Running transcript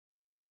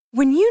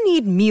When you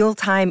need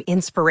mealtime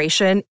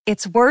inspiration,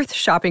 it's worth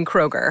shopping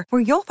Kroger,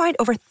 where you'll find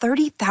over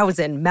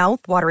 30,000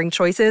 mouth-watering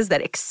choices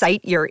that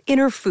excite your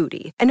inner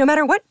foodie. And no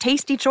matter what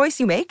tasty choice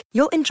you make,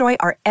 you'll enjoy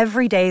our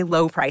everyday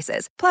low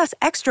prices, plus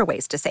extra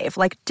ways to save,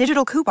 like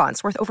digital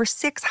coupons worth over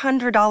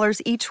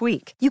 $600 each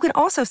week. You can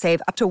also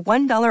save up to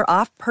 $1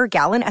 off per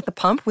gallon at the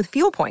pump with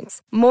fuel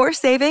points. More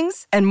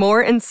savings and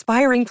more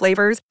inspiring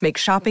flavors make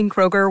shopping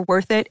Kroger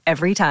worth it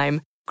every time.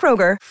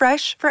 Kroger,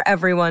 fresh for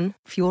everyone.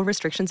 Fuel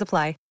restrictions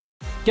apply.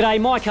 G'day,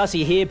 Mike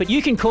Hussey here, but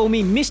you can call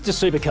me Mr.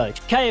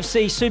 Supercoach.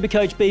 KFC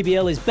Supercoach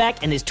BBL is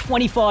back and there's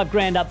 25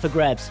 grand up for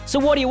grabs. So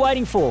what are you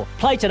waiting for?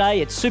 Play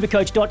today at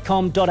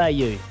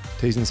supercoach.com.au.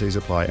 T's and C's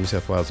apply. New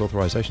South Wales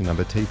authorisation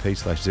number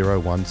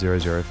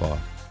TP/01005.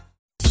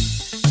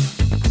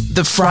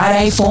 The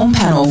Friday Form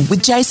Panel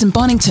with Jason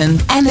Bonington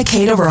and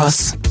Akita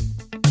Ross.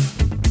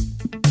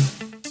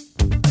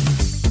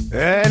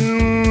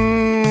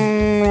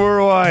 And we're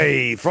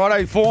away.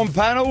 Friday Form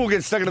Panel. We'll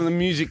get stuck into the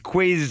music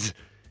quiz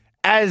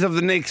as of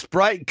the next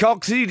break.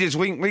 Coxie, just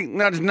wink, wink,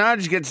 nudge,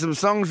 nudge. Get some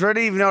songs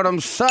ready. If you know what I'm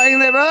saying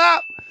there,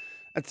 brother.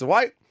 That's the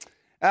way.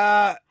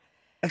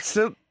 It's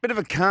a bit of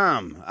a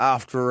calm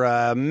after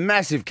a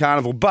massive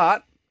carnival,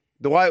 but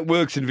the way it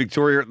works in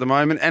Victoria at the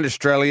moment and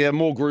Australia,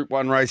 more Group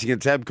 1 racing at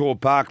Tabcorp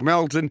Park,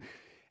 Melton.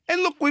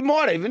 And look, we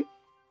might even,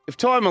 if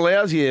time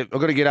allows, I've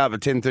got to get up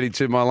at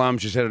 10:32. My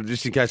alarm's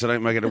just in case I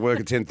don't make it to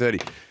work at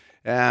 10:30.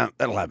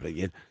 That'll happen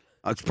again.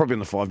 It's probably in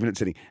the 5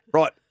 minutes inning.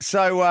 Right,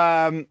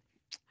 so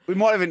we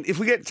might even, if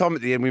we get time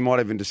at the end, we might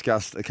even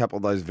discuss a couple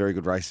of those very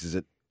good races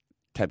at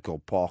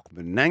Tabcorp Park,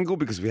 Menangle,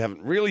 because we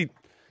haven't really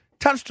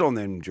touched on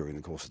them during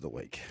the course of the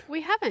week.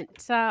 We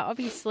haven't.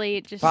 Obviously,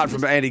 it just... Apart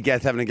from Andy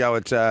Gath having a go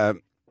at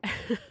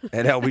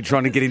Albie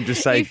trying to get him to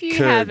say if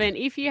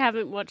you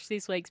haven't watched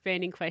this week's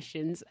Burning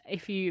Questions,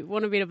 if you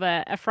want a bit of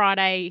a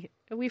Friday...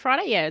 Are we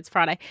Friday? Yeah, it's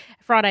Friday.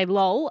 Friday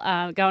lol.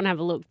 Go and have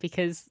a look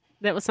because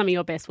that was some of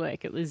your best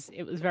work. It was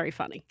very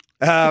funny.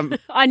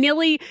 I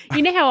nearly...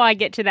 You know how I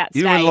get to that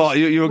stage?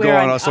 You were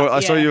gone. I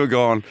saw you were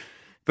gone.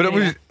 But it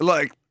was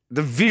like...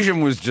 The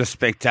vision was just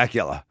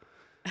spectacular.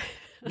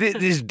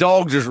 This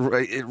dog just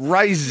it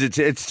raises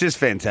it's just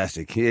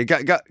fantastic. Yeah,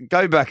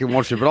 go back and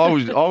watch it. But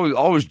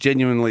I was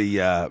genuinely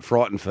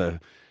frightened for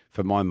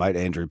my mate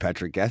Andrew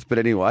Patrick Gath. But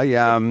anyway,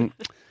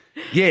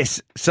 yes.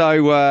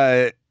 So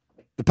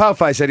the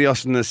Paleface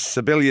Adios and the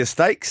Sibelia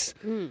Stakes.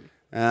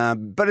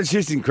 But it's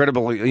just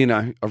incredible. You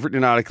know, I've written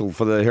an article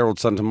for the Herald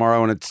Sun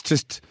tomorrow, and it's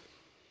just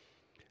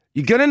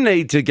you're going to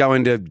need to go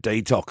into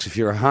detox if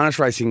you're a harness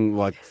racing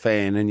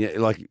fan and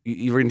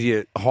you're into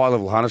your high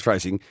level harness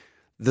racing.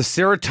 The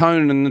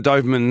serotonin and the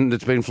dopamine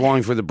that's been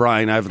flying through the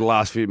brain over the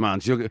last few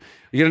months, you're going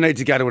to need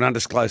to go to an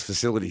undisclosed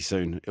facility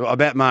soon.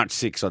 About March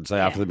 6th, I'd say,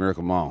 after the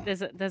Miracle Mile.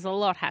 There's a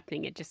lot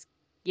happening. It just,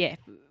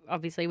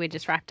 obviously we're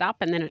just wrapped up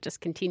and then it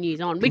just continues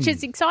on, which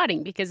is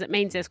exciting because it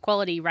means there's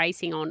quality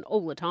racing on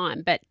all the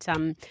time. But,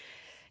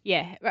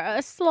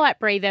 a slight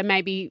breather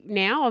maybe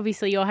now.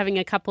 Obviously you're having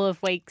a couple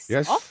of weeks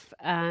off,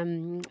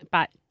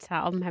 but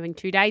I'm having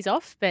 2 days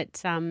off. But,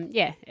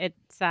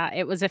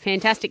 it was a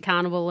fantastic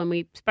carnival and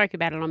we spoke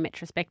about it on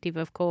Metrospective,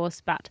 of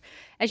course. But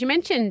as you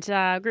mentioned,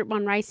 Group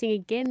 1 racing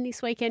again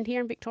this weekend here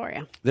in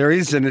Victoria. There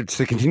is, and it's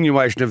a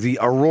continuation of the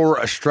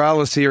Aurora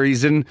Australia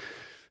series. And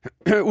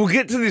we'll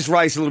get to this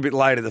race a little bit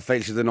later, the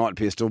feature of the Night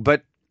Pistol.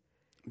 But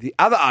the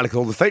other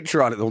article, the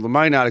feature article, the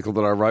main article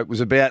that I wrote was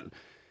about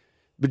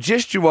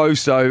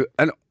Majestuoso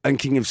and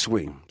King of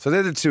Swing. So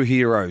they're the two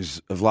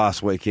heroes of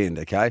last weekend,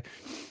 okay?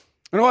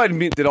 And I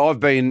admit that I've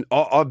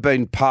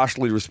been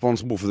partially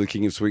responsible for the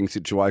King of Swing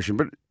situation,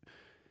 but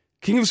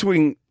King of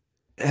Swing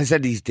has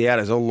had these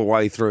doubters all the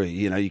way through.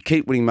 You know, you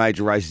keep winning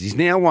major races. He's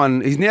now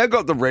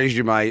got the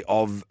resume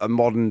of a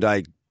modern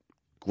day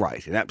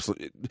great, and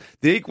absolutely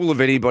the equal of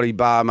anybody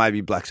bar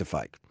maybe Blacks Are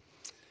Fake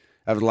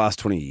over the last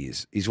 20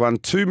 years. He's won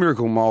 2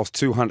 Miracle Miles,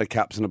 2 Hunter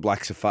Cups, and a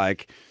Blacks Are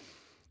Fake.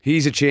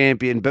 He's a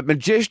champion, but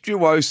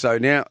Majestuoso,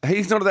 now,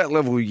 he's not at that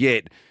level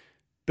yet,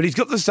 but he's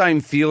got the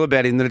same feel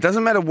about him that it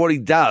doesn't matter what he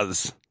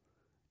does.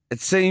 It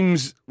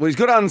seems, he's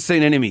got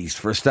unseen enemies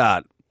for a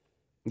start.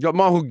 You've got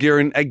Michael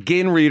Guerin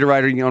again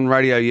reiterating on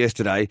radio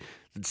yesterday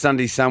that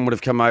Sunday Sun would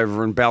have come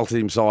over and belted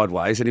him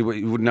sideways and he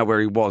wouldn't know where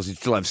he was. He'd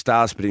still have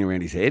stars spinning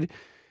around his head.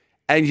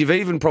 And you've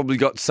even probably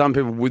got some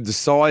people with the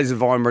size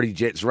of I'm Ready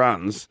Jet's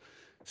runs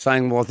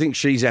saying, well, I think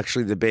she's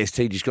actually the best.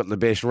 He just got the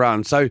best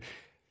run. So,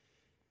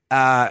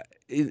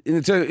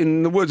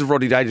 in the words of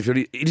Rodney Dangerfield,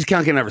 he just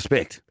can't get no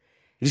respect.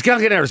 He just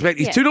can't get no respect.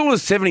 He's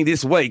 $2.70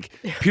 this week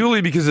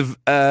purely because of,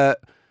 I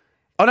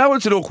know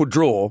it's an awkward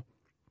draw,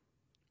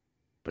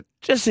 but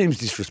it just seems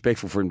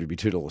disrespectful for him to be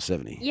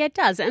 $2.70. Yeah, it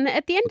does. And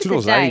at the end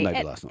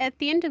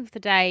of the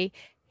day,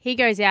 he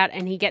goes out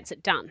and he gets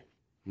it done.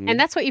 And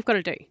that's what you've got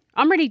to do.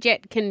 I'm Ready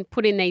Jet can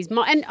put in these,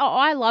 and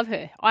I love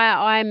her.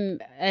 I'm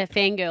a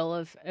fangirl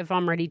of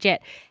I'm Ready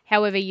Jet.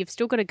 However, you've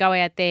still got to go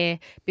out there,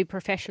 be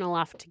professional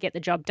enough to get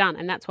the job done,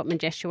 and that's what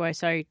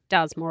Majestuoso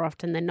does more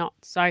often than not.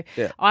 So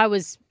I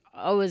was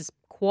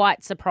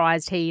quite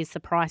surprised he is the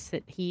price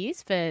that he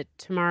is for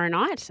tomorrow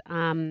night.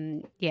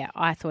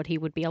 I thought he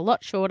would be a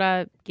lot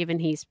shorter given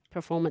his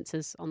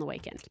performances on the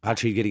weekend.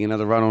 Archie getting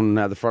another run on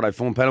the Friday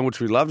form panel, which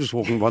we love, just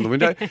walking by the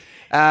window.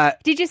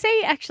 Did you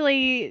see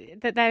actually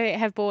that they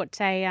have bought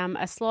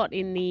a slot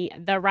in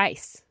the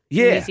race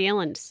in New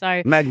Zealand?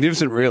 So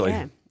magnificent, really.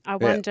 Yeah. I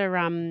wonder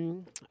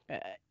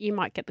you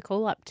might get the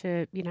call up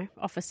to,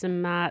 offer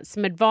some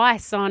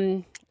advice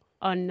on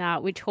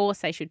which horse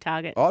they should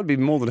target. I'd be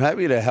more than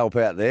happy to help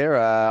out there.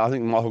 I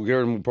think Michael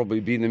Guerin will probably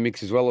be in the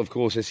mix as well, of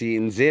course,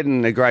 SENZ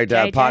and a great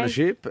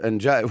partnership. And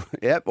Jay,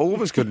 all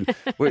of us could.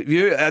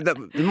 There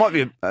might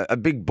be a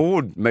big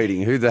board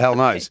meeting. Who the hell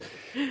knows?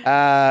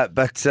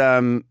 Just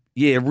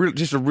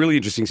a really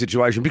interesting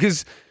situation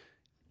because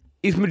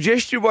if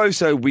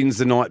Majestuoso wins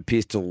the Night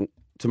Pistol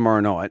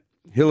tomorrow night,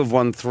 he'll have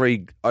won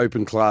 3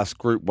 open class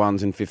Group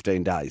 1s in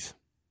 15 days.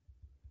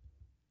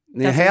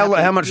 Now,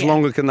 how much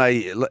longer can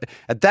they...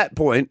 At that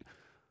point,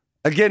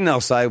 again, they'll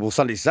say, well,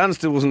 Sunday Sun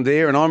still wasn't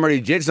there and I'm Ready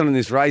Jet's not in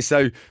this race,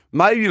 so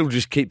maybe it'll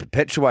just keep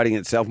perpetuating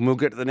itself and we'll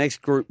get to the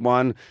next Group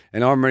 1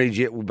 and I'm Ready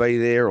Jet will be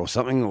there or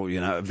something, or,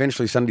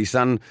 eventually Sunday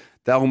Sun,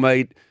 they'll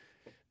meet.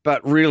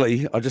 But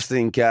really, I just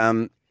think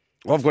I've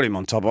got him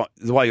on top.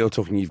 The way you're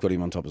talking, you've got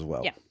him on top as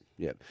well.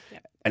 Yeah.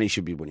 And he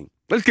should be winning.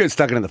 Let's get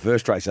stuck into the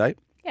first race, eh?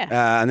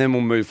 Yeah. And then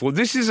we'll move forward.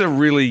 This is a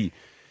really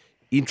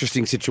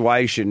interesting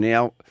situation.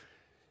 Now,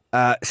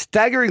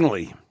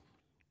 staggeringly,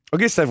 I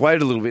guess they've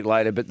waited a little bit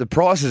later, but the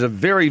prices are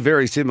very,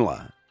 very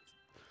similar.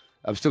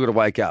 I've still got to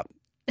wake up.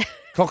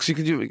 Coxie,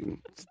 could you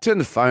turn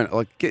the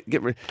phone?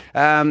 Get rid.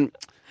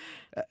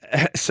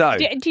 So,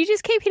 do you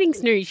just keep hitting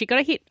snooze? You got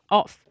to hit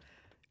off,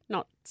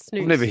 not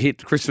snooze. I've never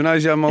hit Chris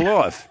Finozio in my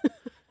life.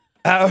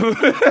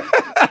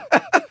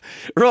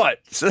 Right.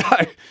 So,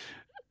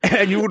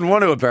 and you wouldn't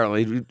want to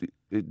apparently.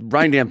 It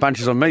rained down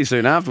punches on me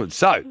soon afterwards.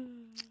 So,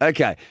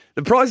 okay.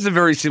 The prices are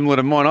very similar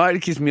to mine. I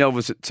had Kiss Me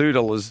Elvis at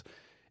 $2.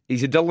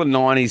 He's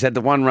 $1.90. He's had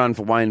the one run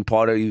for Wayne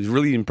Potter. He was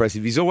really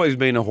impressive. He's always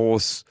been a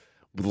horse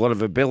with a lot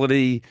of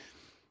ability.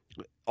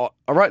 I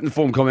wrote in the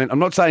form comment, I'm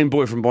not saying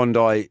Boy from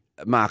Bondi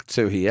Mark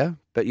II here,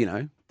 but,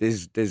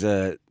 there's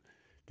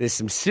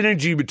some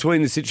synergy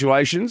between the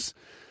situations.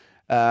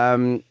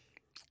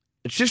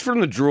 It's just from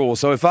the draw.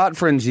 So if Art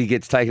Frenzy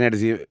gets taken out of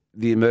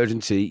the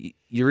emergency,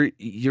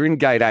 you're in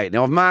gate 8.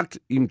 Now, I've marked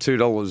him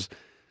 $2,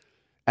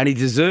 and he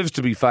deserves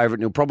to be favourite,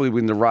 and he'll probably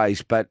win the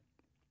race, but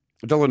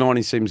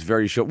 $1.90 seems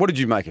very short. What did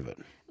you make of it?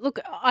 Look,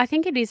 I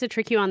think it is a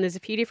tricky one. There's a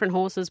few different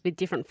horses with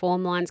different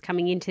form lines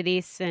coming into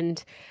this,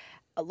 and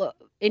look,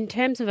 in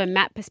terms of a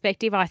map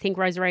perspective, I think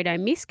Rosarito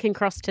Miss can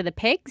cross to the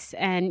pegs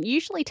and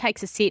usually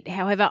takes a sit.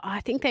 However, I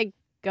think they're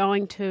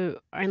going to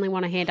only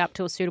want to hand up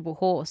to a suitable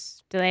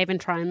horse. Do they even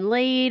try and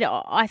lead?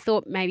 I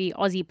thought maybe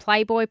Aussie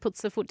Playboy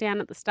puts the foot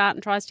down at the start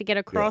and tries to get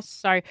across.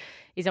 So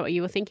is that what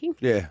you were thinking?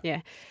 Yeah.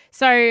 Yeah.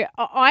 So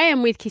I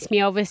am with Kiss Me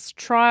Elvis.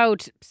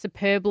 Trialled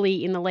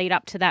superbly in the lead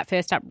up to that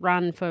first up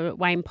run for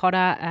Wayne Potter.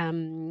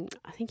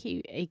 I think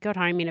he got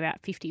home in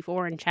about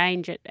 54 and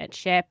change at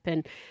Shep.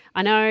 And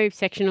I know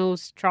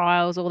sectionals,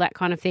 trials, all that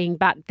kind of thing,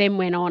 but then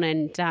went on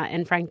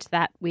and franked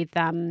that with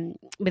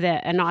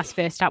a nice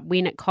first up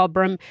win at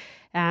Cobram.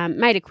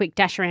 Made a quick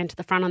dash around to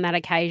the front on that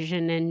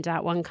occasion and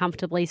won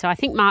comfortably. So I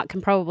think Mark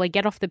can probably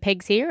get off the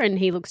pegs here and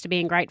he looks to be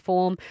in great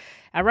form.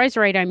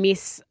 Rosarito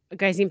Miss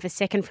goes in for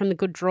second from the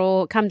good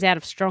draw, comes out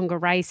of stronger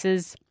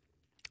races.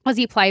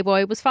 Aussie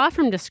Playboy was far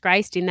from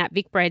disgraced in that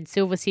Vic Bred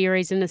Silver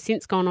Series and has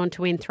since gone on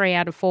to win 3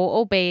 out of 4,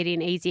 albeit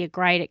in easier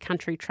grade at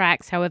country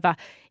tracks. However,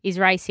 is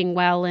racing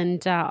well,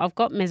 and I've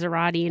got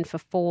Maserati in for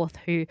fourth,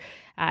 who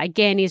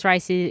again is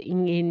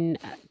racing in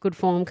good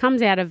form.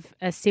 Comes out of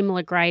a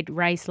similar grade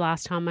race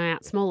last time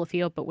out, smaller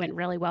field, but went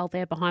really well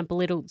there behind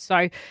Belittled.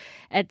 So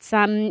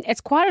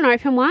it's quite an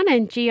open one,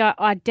 and gee,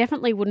 I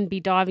definitely wouldn't be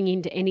diving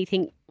into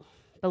anything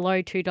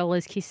below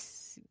 $2.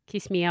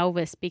 Kiss Me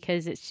Elvis,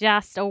 because it's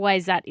just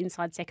always that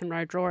inside second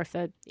row draw if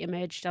the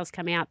emerge does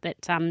come out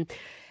that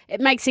it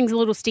makes things a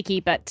little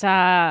sticky, but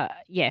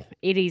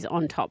it is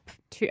on top.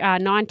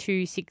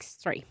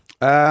 9263.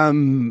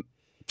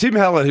 Tim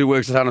Hallett, who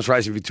works at Harness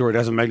Racing Victoria,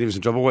 does a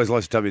magnificent job. Always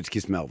likes to tell me it's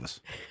Kiss Me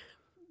Elvis.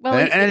 Well,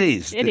 and it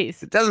is. It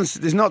is. It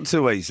doesn't. There's not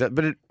two E's,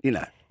 but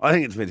I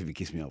think it's meant to be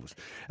Kiss Me Elvis.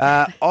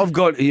 I've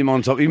got him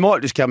on top. He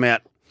might just come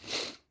out.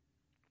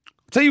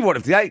 Tell you what,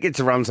 if the 8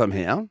 gets a run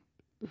somehow.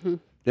 Mm-hmm.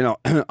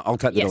 I'll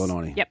take the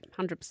 $1.90. Yep,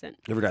 100%.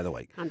 Every day of the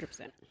week.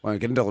 100%. Won't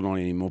get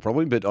 $1.90 anymore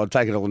probably, but I'd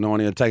take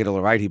 $1.90. I'd take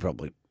 $1.80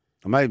 probably.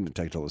 I may even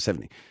take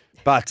 $1.70.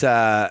 But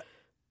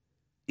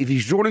if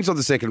he's drawn inside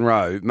the second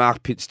row,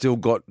 Mark Pitt's still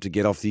got to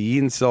get off the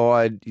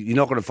inside. You're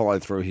not going to follow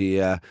through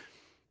here.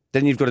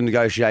 Then you've got to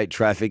negotiate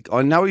traffic.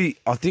 I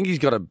think he's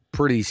got a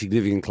pretty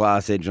significant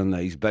class edge on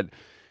these, but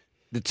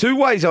the two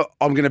ways I'm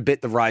going to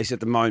bet the race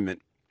at the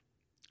moment,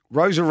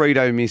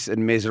 Rosarito Miss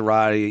and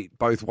Maserati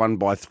both won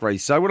by 3.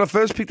 So when I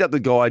first picked up the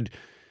guide,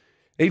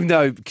 even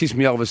though Kiss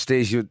Me Elvis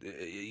stares you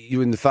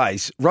in the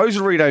face,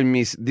 Rosarito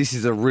Miss, this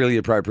is a really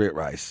appropriate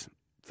race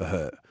for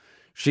her.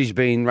 She's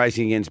been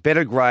racing against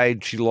better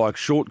grade. She likes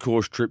short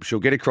course trips. She'll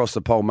get across the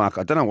pole mark.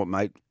 I don't know what,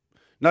 mate.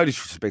 no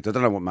disrespect, I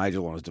don't know what Major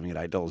Line is doing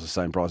at $8, the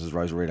same price as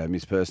Rosarito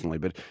Miss personally,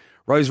 but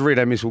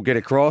Rosarito Miss will get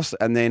across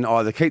and then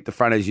either keep the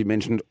front, as you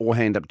mentioned, or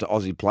hand up to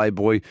Aussie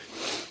Playboy.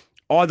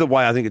 Either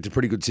way, I think it's a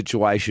pretty good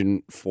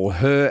situation for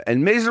her.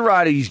 And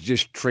Maserati's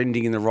just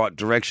trending in the right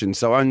direction,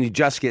 so only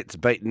just gets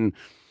beaten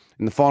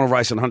in the final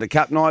race on Hunter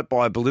Cup night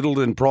by Belittled,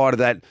 and prior to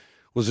that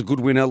was a good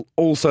winner.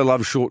 Also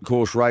loves short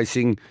course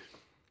racing.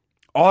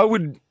 I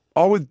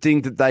would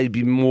think that they'd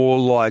be more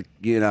like,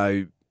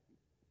 $5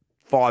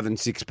 and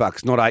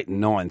 $6, not $8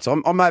 and $9.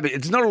 So I'm maybe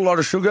it's not a lot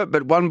of sugar,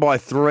 but 1 by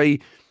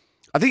 3,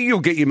 I think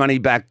you'll get your money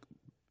back.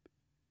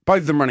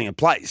 Both of them running a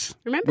place.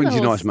 Wins you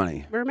nice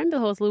money. Remember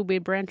the horse, Little Bit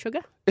of Brown Sugar?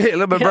 Yeah, a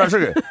little bit of brown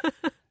sugar.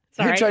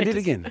 Sorry, Who trained it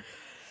again?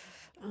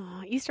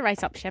 I used to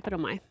race up Shepherd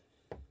on Way.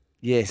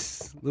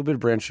 Yes, a little bit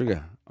of brown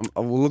sugar. I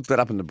will look that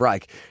up in the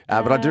break,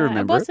 but I do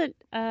remember was it.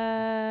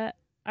 I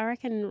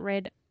reckon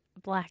red,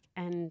 black,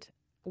 and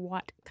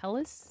white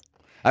colours.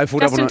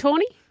 Justin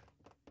Tawney?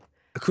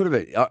 It could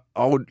have been.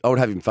 I would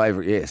have him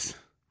favourite, yes.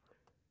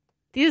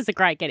 This is a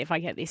great get if I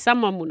get this.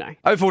 Someone will know.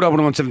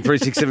 0499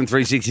 736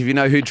 736 if you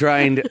know who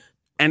trained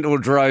and or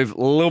drove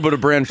a little bit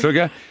of brown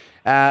sugar.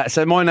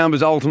 So my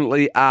numbers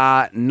ultimately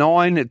are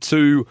 9,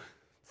 2,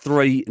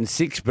 3 and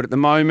 6, but at the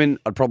moment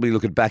I'd probably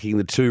look at backing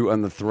the 2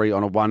 and the 3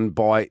 on a 1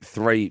 by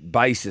 3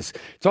 basis.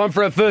 Time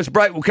for our first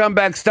break. We'll come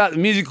back, start the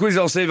music quiz.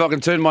 I'll see if I can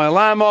turn my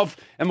alarm off,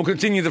 and we'll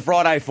continue the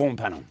Friday form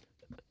panel.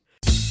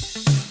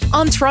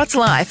 On Trot's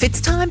Life,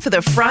 it's time for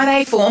the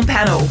Friday Form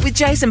Panel with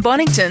Jason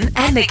Bonington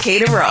and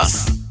Nikita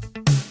Ross.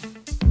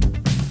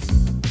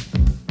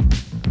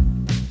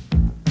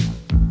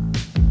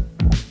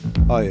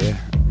 Oh, yeah.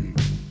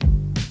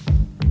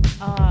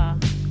 Oh,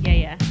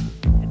 yeah.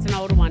 It's an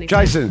older one.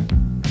 Jason.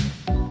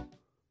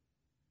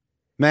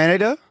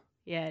 Maneater?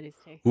 Yeah, it is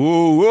too.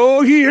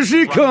 Oh, here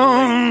she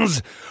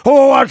comes.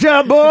 Oh, watch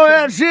out, boy,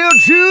 and she'll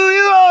chew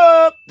you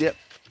up. Yep.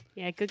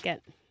 Yeah, good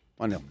get.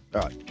 1-0.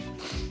 All right.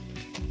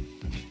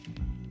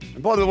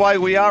 And by the way,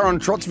 we are on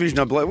Trot's Vision,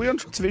 I believe. Are we on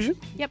Trot's Vision?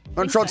 Yep.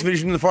 On Trot's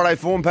Vision, the Friday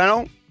form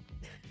panel.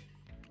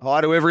 Hi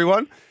to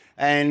everyone.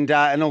 And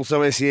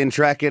also SEN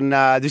Track. And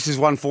this is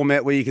one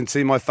format where you can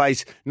see my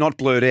face not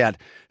blurred out.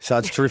 So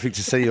it's terrific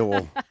to see you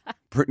all.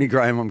 Brittany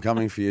Graham, I'm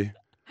coming for you.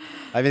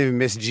 I haven't even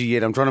messaged you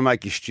yet. I'm trying to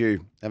make you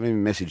stew. I haven't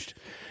even messaged.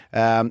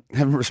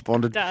 Haven't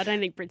responded. I don't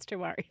think Britt's too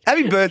worried.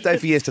 Happy birthday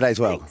for yesterday as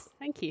well. Thanks.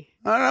 Thank you.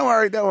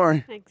 Oh, don't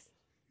worry. Thanks.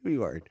 Be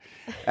worried.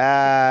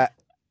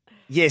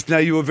 Yes, no,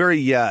 you were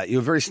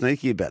very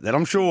sneaky about that.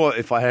 I'm sure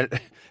if I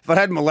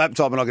had my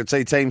laptop and I could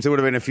see teams, there would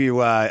have been a few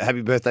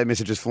happy birthday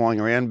messages flying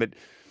around. But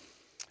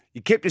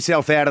you kept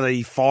yourself out of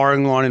the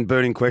firing line and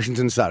burning questions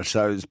and such.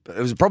 So it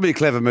was probably a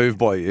clever move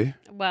by you.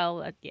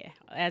 Well, yeah.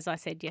 As I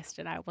said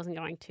yesterday, I wasn't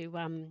going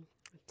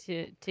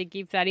to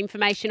give that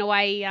information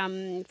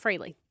away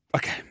freely.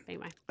 Okay.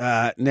 Anyway.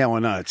 Now I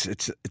know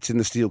it's in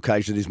the steel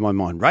cage that is my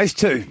mind. Race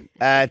 2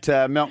 at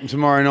Melton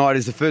tomorrow night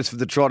is the first for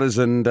the Trotters,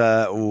 and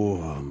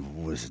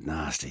this is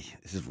nasty.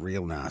 This is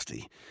real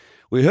nasty.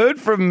 We heard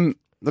from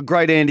the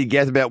great Andy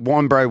Gath about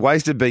Weinbury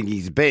Wasted being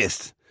his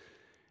best.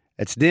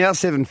 It's now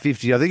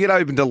 $7.50. I think it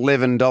opened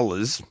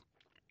 $11.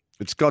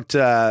 It's got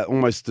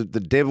almost the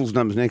devil's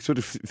numbers next to it.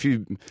 A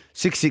few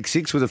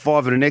 666 with a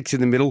 5 and an X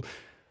in the middle.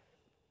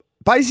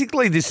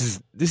 Basically,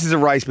 this is a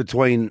race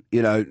between,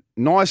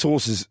 nice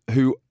horses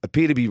who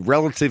appear to be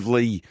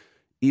relatively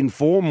in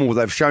form or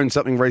they've shown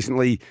something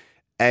recently,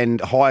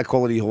 and higher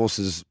quality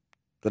horses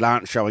that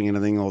aren't showing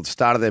anything or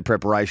started their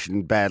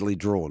preparation badly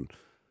drawn.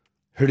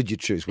 Who did you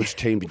choose? Which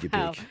team did you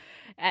pick?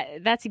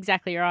 That's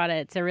exactly right.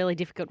 It's a really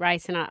difficult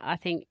race, and I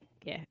think,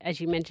 yeah, as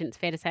you mentioned, it's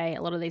fair to say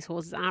a lot of these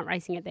horses aren't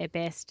racing at their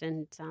best,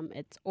 and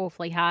it's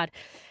awfully hard.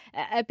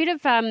 A bit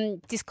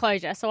of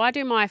disclosure. So I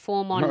do my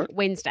form on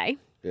Wednesday.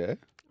 Yeah.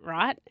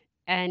 Right,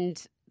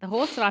 and the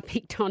horse that I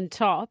picked on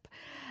top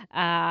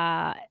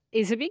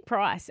is a big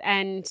price,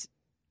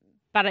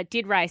 but it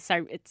did race,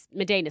 so it's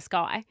Medina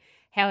Sky.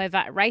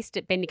 However, it raced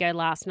at Bendigo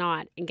last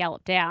night and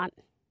galloped out,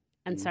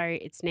 and so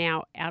it's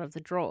now out of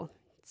the draw.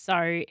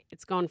 So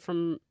it's gone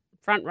from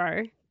front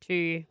row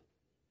to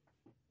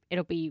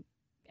it'll be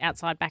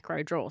outside back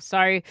row draw.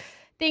 So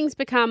things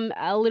become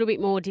a little bit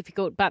more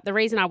difficult, but the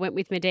reason I went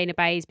with Medina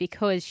Bay is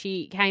because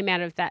she came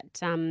out of that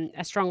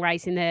a strong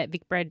race in the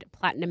Vicbred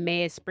Platinum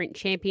Mares Sprint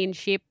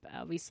Championship,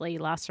 obviously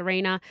La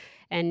Serena,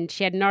 and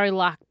she had no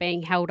luck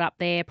being held up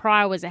there.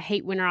 Pryor was a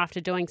heat winner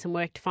after doing some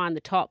work to find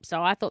the top,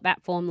 so I thought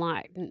that form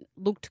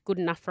looked good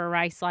enough for a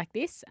race like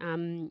this,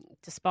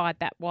 despite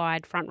that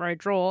wide front row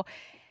draw.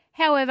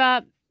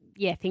 However,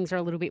 yeah, things are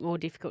a little bit more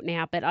difficult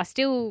now, but I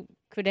still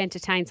could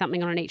entertain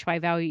something on an each way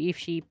value if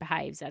she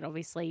behaves. That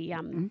obviously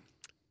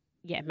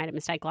made a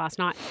mistake last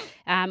night.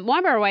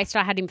 Weinbury Waster,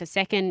 I had him for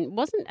second.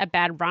 Wasn't a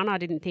bad run, I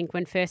didn't think,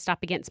 when first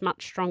up against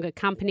much stronger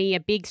company. A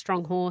big,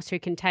 strong horse who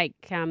can take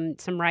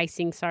some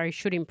racing, so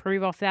should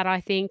improve off that, I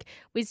think.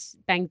 Whiz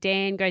Bang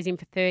Dan goes in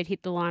for third,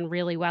 hit the line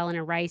really well in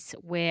a race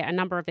where a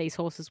number of these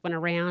horses went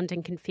around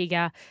and can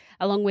figure,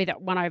 along with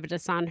One Over the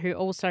Sun, who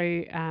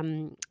also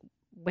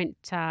went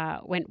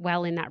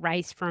well in that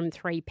race from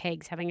 3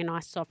 pegs, having a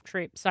nice soft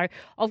trip. So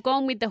I've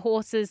gone with the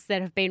horses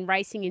that have been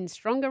racing in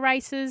stronger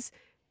races.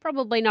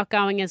 Probably not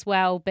going as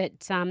well,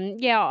 but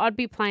I'd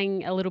be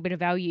playing a little bit of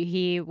value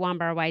here.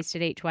 Warnborough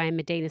Wasted each way and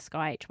Medina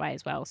Sky each way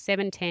as well.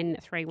 7, 10,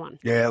 3, 1.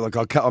 Yeah, look,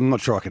 I'm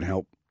not sure I can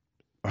help.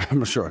 I'm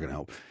not sure I can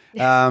help.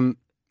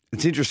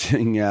 It's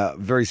interesting,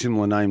 very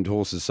similar named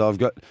horses. So I've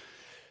got,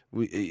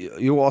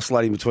 you're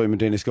oscillating between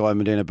Medina Sky and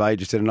Medina Bay,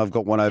 just said, and I've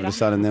got one over the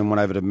Sun and then one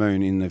over the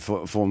Moon in the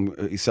form.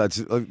 So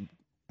it's,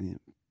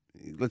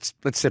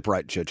 let's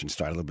separate church and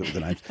state a little bit with the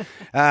names.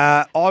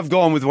 I've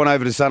gone with one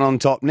over the Sun on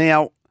top.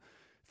 Now,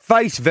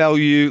 face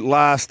value,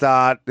 last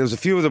start, there was a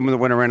few of them that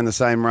went around in the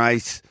same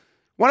race.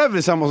 One over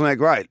the Sun wasn't that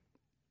great,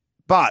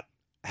 but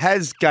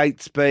has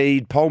gate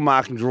speed, pole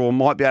marking draw,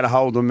 might be able to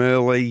hold them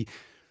early.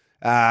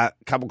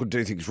 Couple could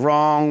do things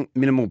wrong,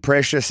 minimal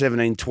pressure,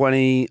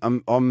 17-20.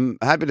 I'm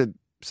happy to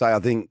say, I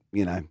think,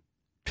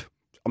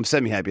 I'm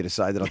semi-happy to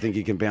say that I think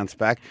he can bounce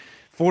back.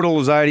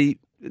 $4.80,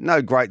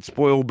 no great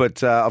spoil,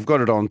 but I've got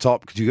it on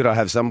top because you've got to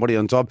have somebody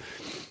on top.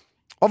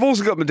 I've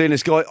also got Medina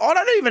Sky. I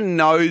don't even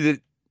know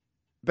that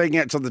being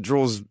outside the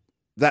draw's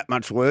that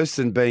much worse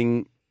than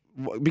being,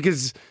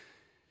 because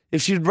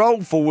if she'd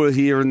rolled forward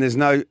here and there's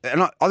no,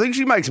 and I think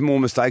she makes more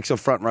mistakes off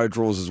front row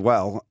draws as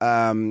well.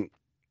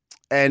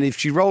 And if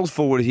she rolls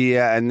forward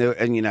here and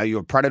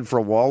you're pratted for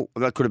a while,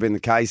 that could have been the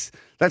case.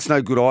 That's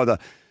no good either.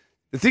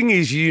 The thing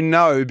is,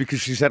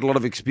 because she's had a lot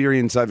of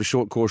experience over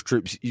short course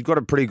trips, you've got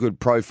a pretty good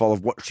profile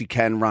of what she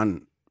can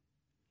run,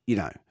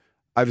 over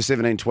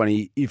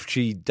 17-20 if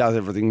she does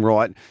everything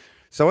right.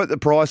 So at the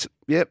price,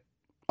 yep,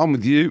 I'm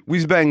with you.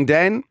 Whiz Bang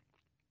Dan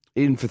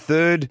in for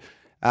third.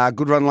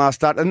 Good run last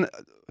start. And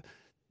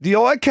the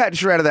eye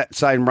catcher out of that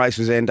same race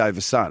was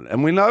Andover Sun.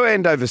 And we know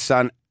Andover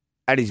Sun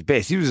at his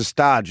best. He was a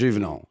star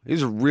juvenile. He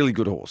was a really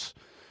good horse.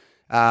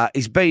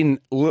 He's been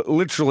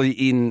literally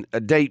in a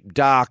deep,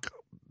 dark,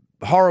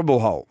 horrible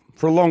hole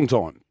for a long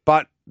time.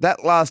 But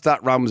that last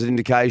start run was an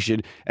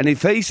indication. And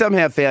if he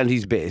somehow found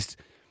his best,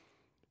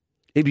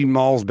 he'd be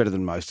miles better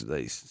than most of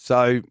these.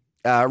 So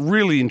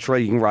really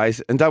intriguing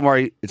race. And don't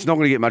worry, it's not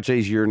going to get much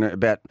easier in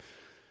about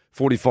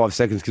 45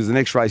 seconds because the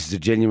next race is a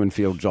genuine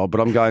field job.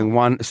 But I'm going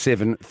 1,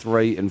 7,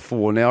 3 and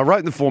 4. Now, I wrote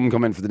in the form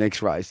comment for the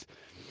next race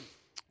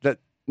that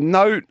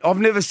I've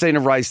never seen a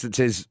race that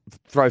says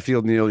throw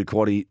field in the early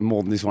quaddie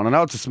more than this one. I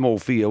know it's a small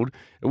field.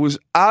 It was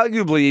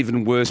arguably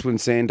even worse when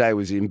Sanday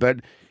was in.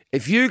 But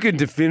if you can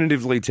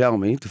definitively tell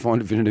me, to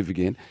find definitive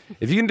again,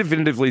 if you can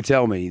definitively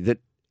tell me that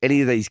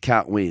any of these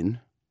can't win,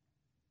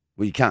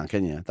 well, you can't,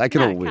 can you? They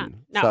can all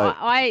win. No, so,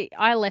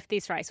 I left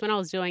this race when I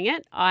was doing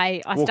it.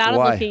 I started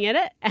away. looking at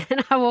it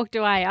and I walked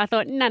away. I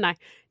thought, no,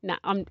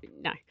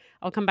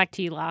 I'll come back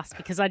to you last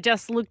because I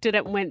just looked at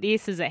it and went,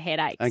 this is a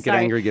headache. Don't get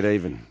angry, get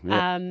even.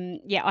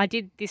 Yep. I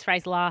did this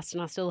race last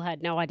and I still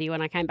had no idea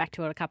when I came back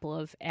to it a couple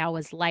of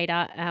hours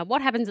later.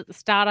 What happens at the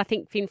start? I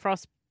think Finn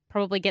Frost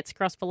probably gets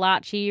across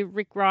Valachi.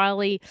 Rick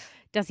Riley,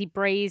 does he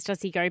breeze?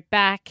 Does he go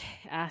back?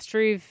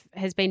 Struve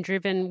has been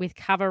driven with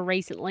cover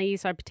recently,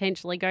 so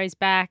potentially goes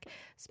back.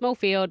 Small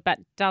field, but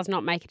does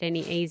not make it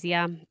any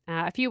easier.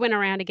 A few went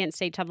around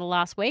against each other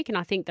last week, and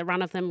I think the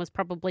run of them was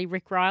probably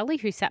Rick Riley,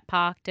 who sat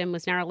parked and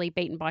was narrowly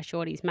beaten by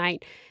Shorty's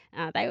mate.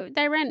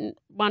 They ran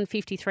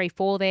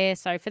 153.4 there,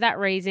 so for that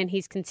reason,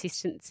 his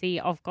consistency,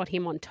 I've got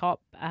him on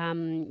top.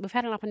 We've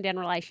had an up and down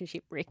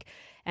relationship, Rick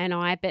and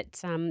I,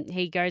 but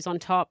he goes on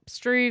top.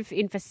 Struve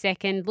in for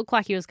second. Looked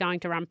like he was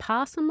going to run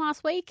past them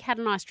last week. Had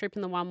a nice trip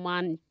in the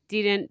 1-1.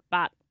 Didn't,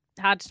 but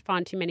hard to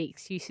find too many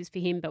excuses for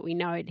him, but we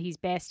know at his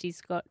best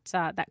he's got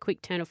that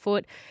quick turn of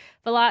foot.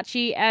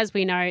 Valachi, as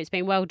we know, it's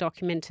been well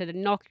documented,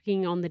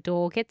 knocking on the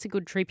door, gets a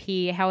good trip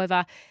here.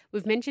 However,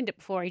 we've mentioned it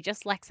before, he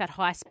just lacks that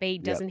high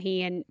speed, doesn't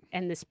he?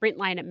 And the sprint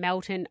lane at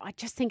Melton, I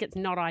just think it's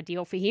not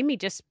ideal for him.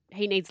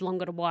 He needs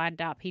longer to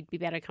wide up. He'd be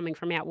better coming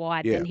from out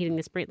wide than hitting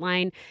the sprint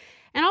lane.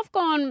 And I've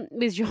gone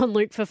with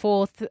Jean-Luc for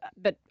fourth,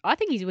 but I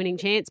think he's a winning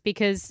chance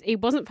because he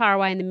wasn't far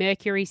away in the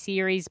Mercury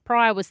Series.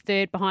 Pryor was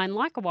third behind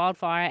Like a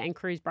Wildfire and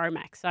Cruz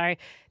Bromax. So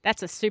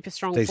that's a super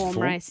strong form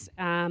race.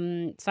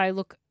 So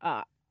look,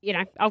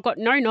 I've got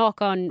no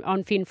knock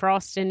on Finn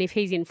Frost and if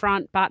he's in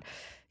front, but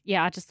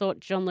yeah, I just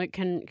thought Jean-Luc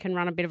can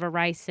run a bit of a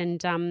race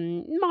and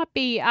might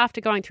be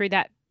after going through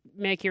that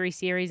Mercury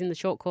Series in the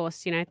short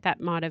course,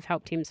 that might have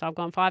helped him. So I've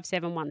gone 5,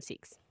 7, 1,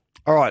 6.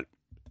 All right.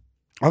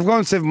 I've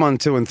gone 7, 1,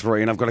 2 and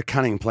 3, and I've got a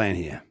cunning plan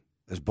here.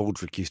 As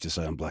Baldrick used to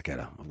say on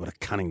Blackadder, I've got a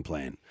cunning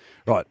plan.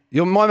 Right,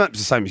 my map's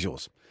the same as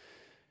yours.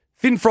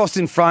 Finn Frost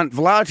in front,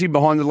 Valachi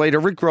behind the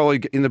leader, Rick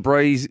Rowley in the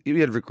breeze. You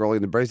had Rick Rowley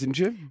in the breeze, didn't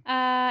you?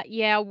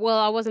 Yeah, well,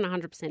 I wasn't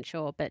 100%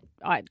 sure, but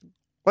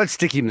let's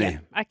stick him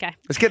there. Yeah, okay.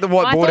 Let's get the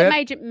whiteboard out.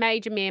 I thought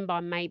Major Man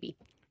by maybe.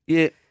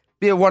 Yeah,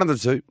 one of the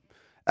two.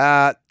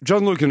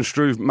 Jean-Luc and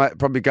Struve might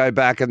probably go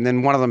back, and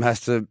then one of them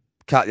has to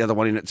cut the other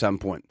one in at some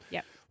point.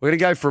 Yep. We're going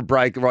to go for a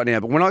break right now,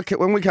 but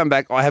when we come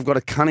back, I have got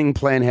a cunning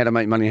plan how to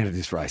make money out of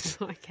this race.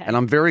 Okay. And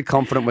I'm very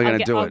confident we're going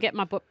to do it. I'll get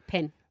my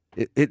pen.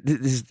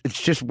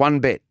 It's just one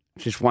bet.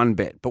 It's just one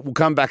bet. But we'll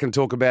come back and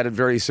talk about it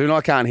very soon.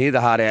 I can't hear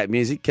the hard out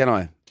music, can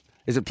I?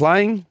 Is it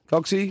playing,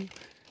 Coxie?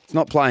 It's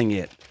not playing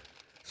yet.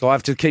 So I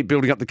have to keep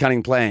building up the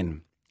cunning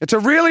plan. It's a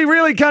really,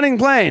 really cunning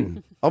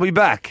plan. I'll be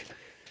back.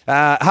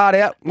 Hard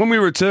out. When we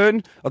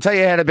return, I'll tell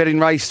you how to bet in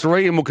race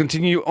 3, and we'll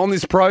continue on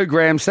this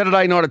program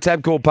Saturday night at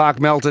Tabcorp Park,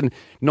 Melton.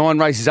 9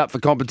 races up for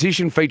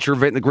competition. Feature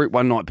event, the Group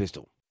 1 Night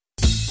Pistol.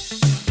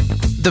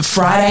 The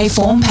Friday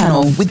Form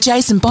Panel with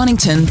Jason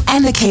Bonington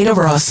and Nikita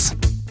Ross.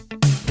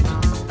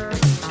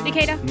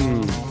 Nikita?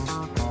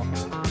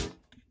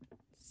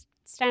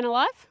 Staying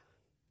alive?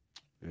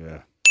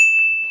 Yeah.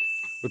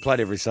 We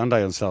played every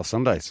Sunday on South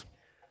Sundays.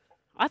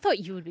 I thought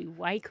you would be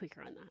way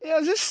quicker on that. Yeah, I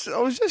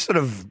was just sort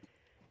of, I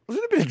was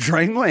in a bit of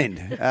dreamland.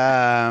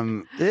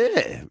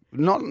 Yeah,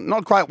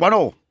 not quite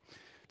 1-1.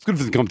 It's good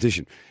for the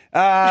competition.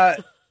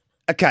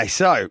 Okay,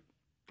 so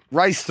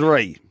race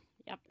 3.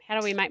 Yep. How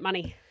do we make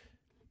money?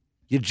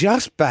 You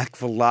just back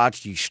for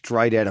Larchie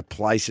straight out of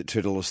place at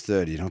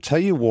 $2.30, and I'll tell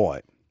you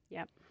why.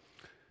 Yep.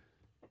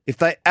 If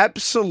they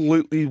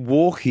absolutely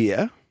walk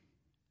here,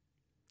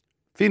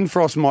 Finn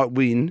Frost might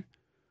win,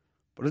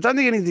 but I don't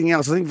think anything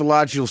else. I think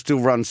Valachi will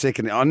still run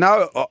second. I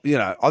know,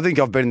 I think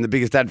I've been the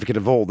biggest advocate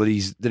of all that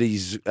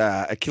he's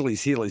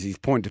Achilles' heel is his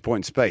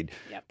point-to-point speed.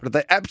 Yep. But if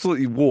they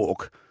absolutely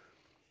walk,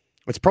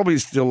 it's probably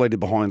still leader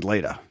behind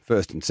leader,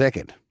 first and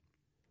second.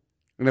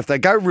 And if they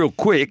go real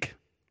quick,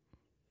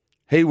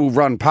 he will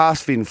run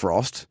past Finn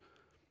Frost,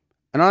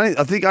 and I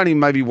think only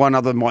maybe one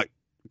other might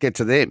get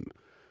to them.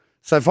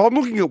 So if I'm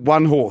looking at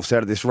one horse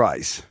out of this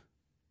race,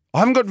 I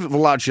haven't got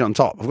Valachi on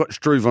top. I've got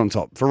Struve on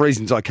top for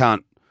reasons I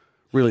can't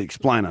really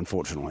explain,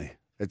 unfortunately.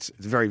 It's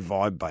very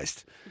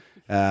vibe-based,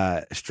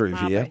 Struve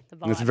Marbo, here. the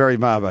vibe. It's very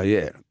Marbo,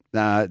 yeah.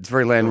 It's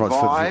very land rights.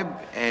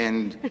 Vibe,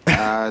 and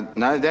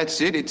no,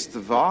 that's it. It's the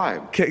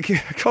vibe.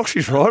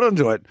 Coxie's right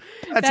onto it.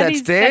 That's That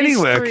is outstanding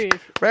work.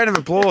 Struve. Round of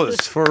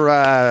applause for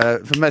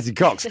Matthew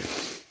Cox.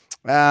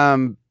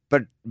 But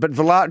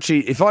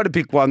Valachi, if I had to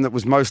pick one that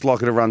was most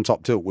likely to run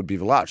top 2, it would be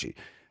Valachi.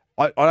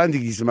 I don't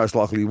think he's the most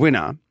likely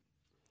winner,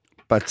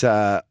 but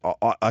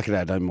I can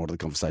add no more to the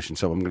conversation,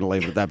 so I'm going to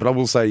leave it at that. But I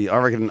will say, I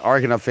reckon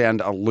I've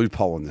found a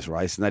loophole in this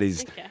race, and that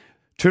is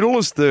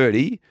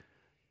 $2.30,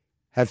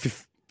 have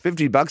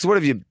 $50,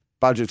 whatever your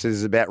budget says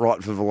is about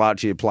right for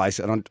Valachi a place,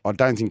 and I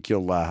don't think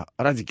you'll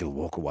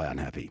walk away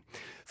unhappy.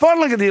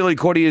 Final look at the early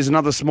quaddy is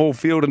another small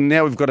field, and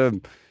now we've got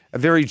a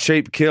very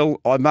cheap kill.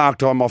 I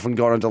marked I'm often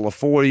got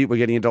 $1.40. We're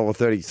getting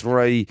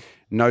 $1.33.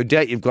 No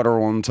doubt you've got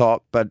her on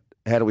top, but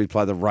how do we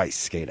play the race,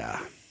 Skeeter?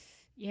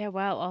 Yeah,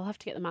 well, I'll have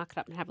to get the market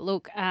up and have a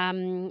look.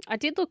 I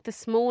did look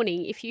this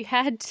morning. If you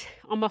had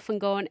I'm Often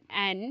Gone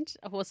and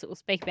a horse that we'll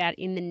speak about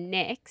in the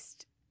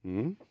next,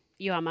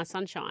 You Are My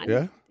Sunshine,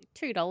 Yeah.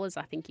 $2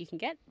 I think you can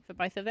get for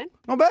both of them.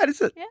 Not bad, is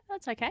it? Yeah,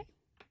 that's okay.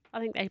 I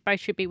think they both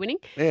should be winning.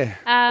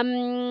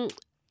 Yeah.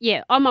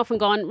 Yeah, I'm Often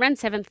Gone. Ran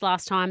 7th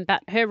last time,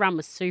 but her run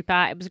was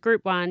super. It was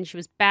Group 1. She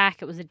was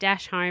back. It was a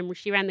dash home.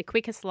 She ran the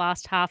quickest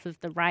last half of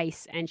the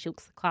race, and she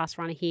looks the class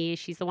runner here.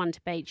 She's the one to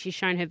beat. She's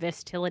shown her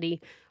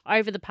versatility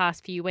over the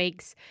past few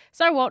weeks.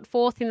 So what?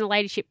 4th in the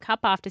Ladyship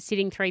Cup after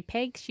sitting 3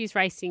 pegs. She's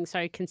racing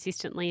so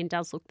consistently and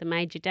does look the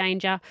major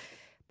danger.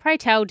 Pray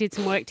Tell did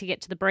some work to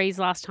get to the breeze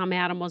last time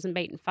out and wasn't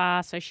beaten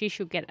far, so she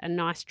should get a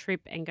nice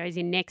trip and goes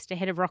in next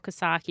ahead of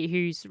Rockasaki,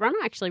 whose run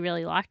I actually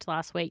really liked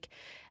last week.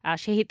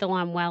 She hit the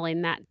line well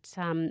in that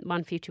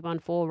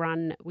 150-1-4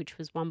 run, which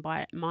was won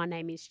by My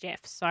Name is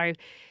Jeff. So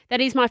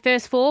that is my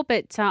first 4,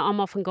 but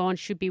I'm Often Gone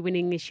should be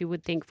winning this, you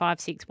would think,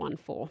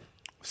 5-6-1-4.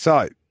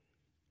 So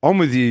I'm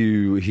with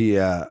you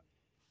here.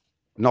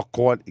 Not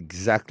quite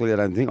exactly, I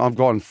don't think. I've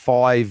gone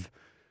 5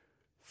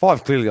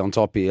 clearly on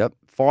top here.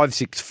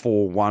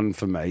 5-6-4-1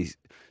 for me.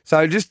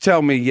 So just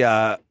tell me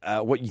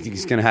what you think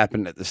is going to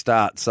happen at the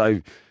start.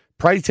 So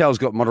Pray Tell's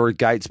got moderate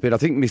gate speed. I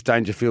think Miss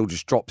Dangerfield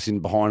just drops in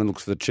behind and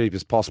looks for the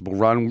cheapest possible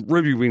run.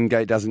 Ruby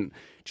Wingate doesn't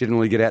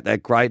generally get out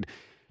that great.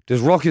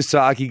 Does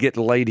Rockasaki get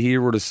the lead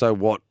here, or does So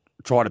What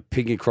try to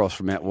ping across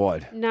from out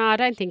wide? No, I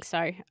don't think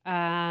so.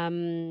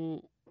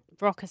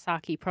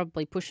 Rockasaki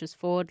probably pushes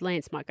forward.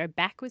 Lance might go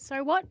back with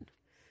So What.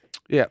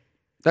 Yeah,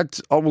 I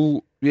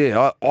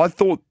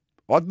thought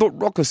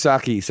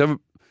Rockasaki. So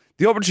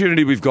the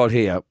opportunity we've got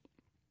here,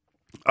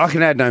 I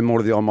can add no more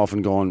to the I'm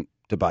Often Gone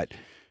debate.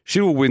 She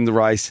will win the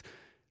race.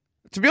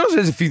 To be honest,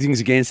 there's a few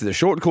things against it. The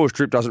short course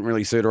trip doesn't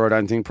really suit her, I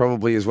don't think,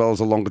 probably as well as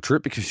a longer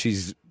trip, because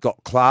she's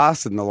got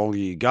class and the longer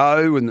you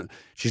go, and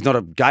she's not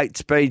a gate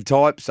speed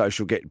type, so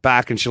she'll get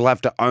back and she'll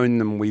have to own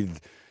them with,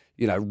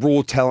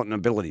 raw talent and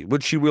ability,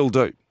 which she will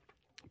do.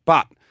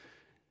 But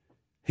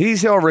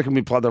here's how I reckon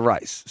we play the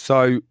race.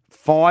 So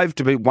 5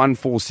 to beat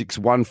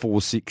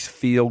 146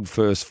 field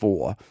first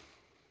 4,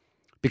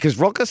 because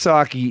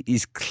Rockasaki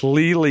is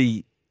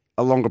clearly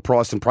a longer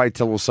price than Pray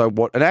Tell or So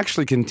What, and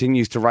actually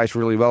continues to race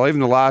really well.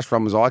 Even the last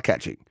run was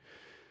eye-catching.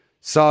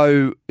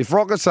 So if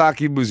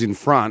Rockasaki was in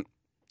front,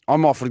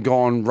 I'm Often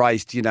Gone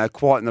raced,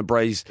 quiet in the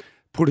breeze,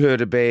 put her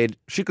to bed.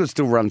 She could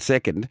still run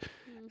second,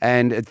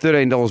 and at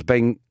 $13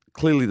 being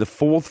clearly the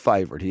 4th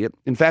favourite here.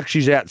 In fact,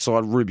 she's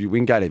outside Ruby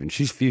Wingate even.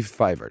 She's 5th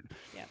favourite.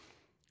 Yep.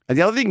 And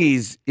the other thing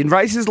is, in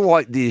races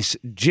like this,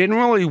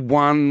 generally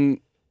one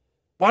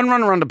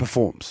runner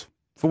underperforms.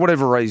 for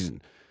whatever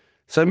reason.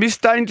 So Miss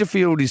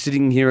Dangerfield is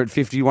sitting here at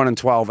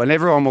 51-12, and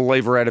everyone will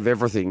leave her out of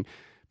everything.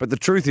 But the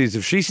truth is,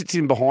 if she sits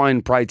in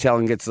behind Pray Tell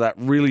and gets that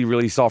really,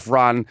 really soft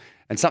run,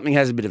 and something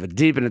has a bit of a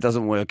dip and it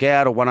doesn't work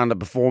out, or one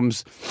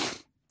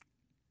underperforms,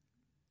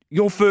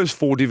 your first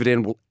 4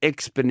 dividend will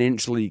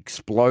exponentially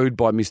explode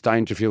by Miss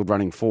Dangerfield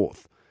running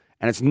fourth.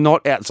 And it's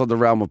not outside the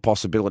realm of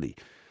possibility.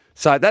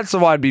 So that's the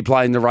way I'd be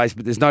playing the race,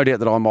 but there's no doubt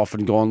that I'm off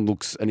and gone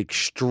looks an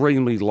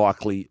extremely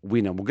likely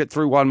winner. We'll get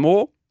through one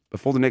more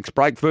before the next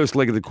break. First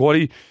leg of the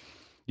quaddie.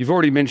 You've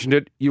already mentioned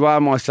it. You Are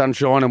My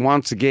Sunshine. And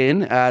once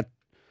again,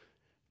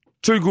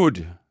 too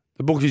good.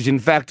 The bookies, in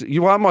fact,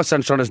 You Are My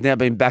Sunshine has now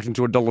been backed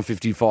into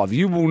 $1.55.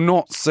 You will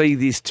not see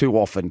this too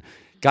often.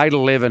 Gate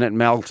 11 at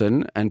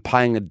Melton and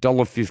paying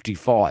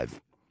 $1.55.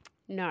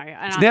 No.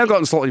 And it's now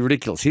gotten slightly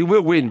ridiculous. He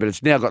will win, but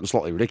it's now gotten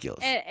slightly ridiculous.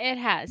 It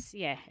has,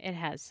 yeah, it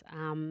has.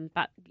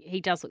 But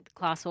he does look the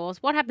class horse.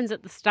 What happens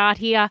at the start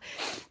here?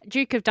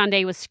 Duke of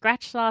Dundee was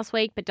scratched last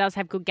week, but does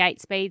have good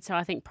gate speed, so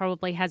I think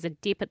probably has a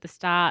dip at the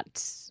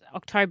start.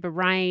 October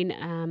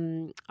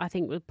Rain, I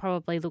think would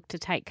probably look to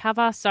take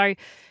cover. So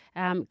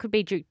could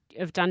be Duke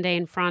of Dundee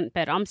in front,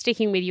 but I'm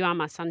sticking with You Are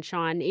My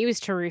Sunshine. He was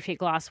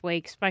terrific last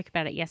week. Spoke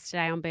about it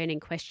yesterday on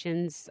Burning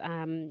Questions.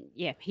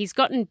 He's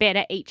gotten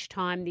better each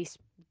time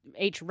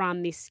each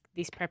run this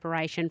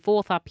preparation.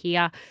 Fourth up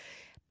here.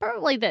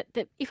 Probably that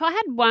if I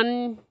had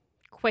one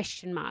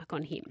question mark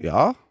on him,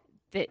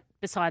 that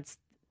besides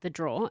the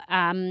draw,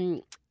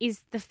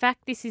 is the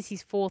fact this is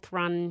his fourth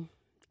run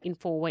in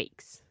 4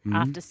 weeks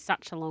after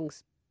such a long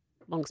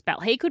spell.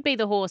 He could be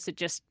the horse that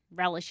just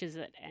relishes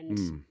it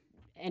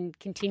and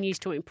continues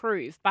to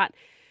improve, but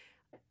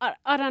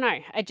I don't know.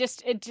 It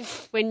just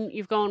when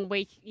you've gone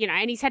week,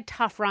 and he's had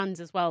tough runs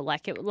as well.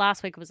 Like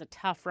last week was a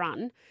tough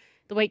run.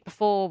 The week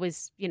before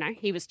was,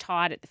 he was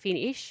tired at the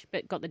finish,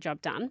 but got the job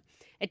done.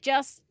 I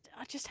just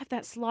have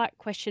that slight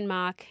question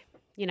mark,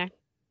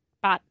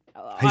 but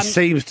he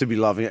seems to be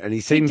loving it, and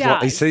he seems like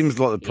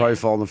the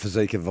profile and the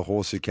physique of a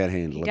horse who can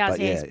handle he it. Does, but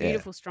he's a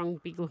beautiful, strong,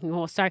 big-looking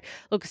horse. So,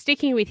 look,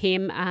 sticking with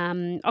him,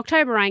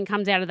 October Rain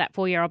comes out of that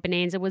 4-year-old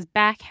Bonanza, was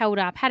back, held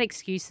up, had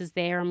excuses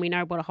there, and we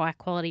know what a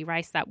high-quality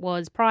race that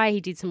was. Prior,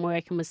 he did some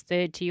work and was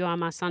third to You Are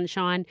My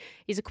Sunshine.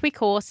 He's a quick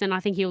horse, and I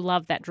think he'll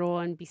love that draw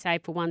and be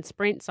saved for one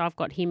sprint, so I've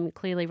got him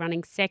clearly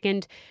running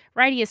second.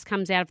 Radius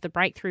comes out of the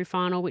Breakthrough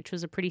Final, which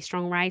was a pretty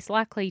strong race,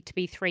 likely to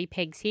be 3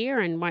 pegs here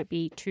and won't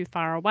be too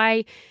far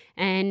away.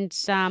 And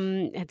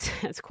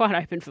it's quite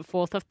open for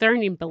fourth. I've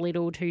thrown in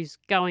Belittled, who's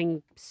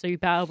going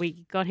super.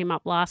 We got him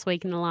up last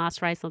week in the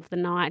last race of the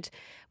night.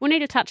 We'll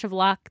need a touch of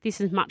luck.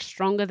 This is much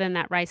stronger than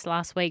that race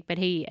last week, but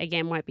he,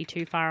 again, won't be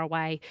too far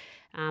away.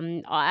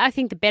 I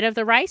think the bet of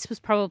the race was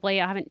probably,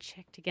 I haven't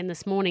checked again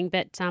this morning,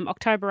 but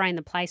October Rain,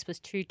 the place was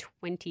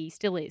 220,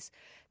 still is.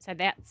 So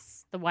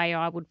that's the way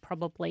I would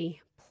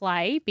probably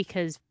play,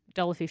 because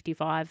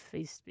 $1.55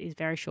 is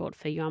very short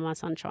for You Are My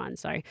Sunshine.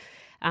 So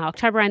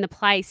October Rain, the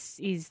place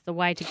is the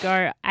way to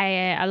go.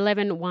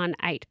 11, 1,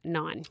 8,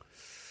 9. You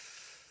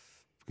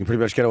can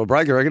pretty much get to a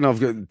break, I reckon.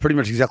 I've got pretty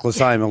much exactly the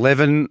same.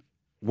 11,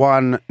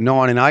 1,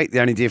 9 and 8. The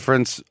only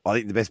difference, I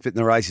think the best bit in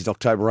the race is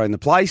October Rain, the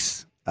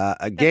place.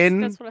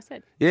 Again. That's what I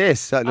said.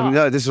 Yes.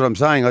 No, this is what I'm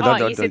saying.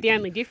 You said the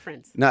only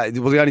difference. No,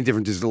 well, the only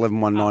difference is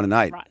 11, 1, 9 and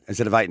 8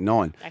 instead of 8 and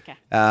 9.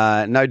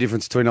 Okay. No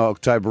difference between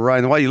October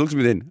Rain. The way you looked at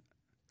me then,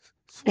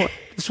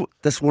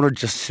 that's what I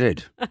just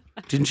said.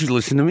 Didn't you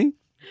listen to me?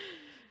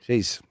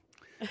 Jeez.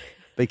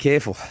 Be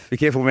careful. Be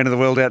careful, men of the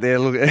world out there.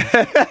 Look.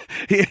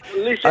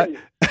 Listen.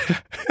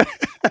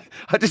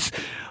 I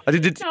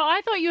did. No,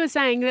 I thought you were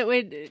saying that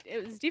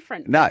it was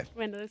different. No.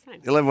 When are the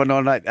same? 11, 1,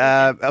 9, 8.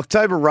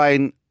 October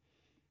Rain.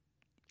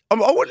 I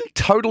wouldn't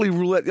totally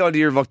rule out the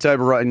idea of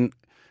October Rain.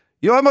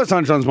 You Are My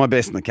Sunshine's my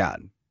best in the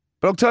card.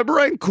 But October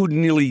Rain could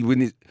nearly win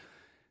this.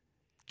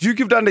 Duke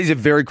of Dundee's a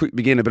very quick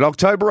beginner, but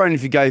October Rain,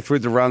 if you go through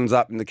the runs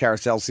up in the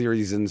Carousel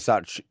Series and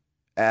such,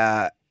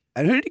 and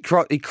who did he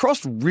cross? He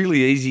crossed really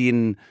easy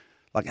in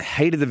like a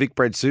heat of the Vic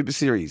Bred Super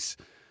Series.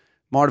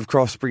 Might have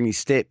crossed Springy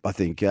Step, I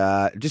think.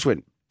 Just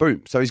went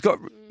boom. So he's got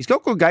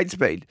good gate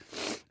speed.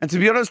 And to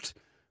be honest,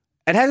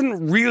 it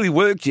hasn't really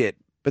worked yet,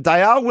 but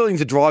they are willing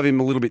to drive him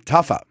a little bit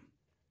tougher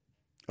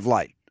of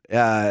late.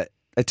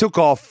 They took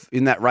off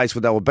in that race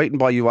where they were beaten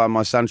by You Are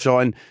My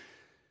Sunshine.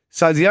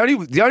 So the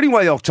only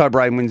way October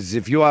Rain wins is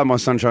if You Are My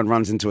Sunshine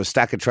runs into a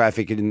stack of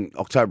traffic and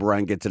October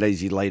Rain gets an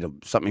easy lead or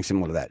something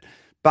similar to that.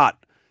 But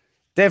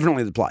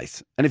definitely the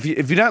place. And if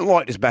you don't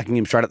like just backing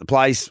him straight at the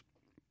place,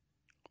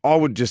 I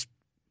would just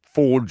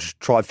forge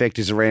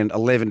trifectas around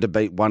 11 to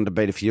beat 1 to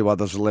beat a few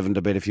others, 11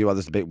 to beat a few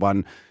others to beat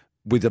 1,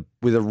 with a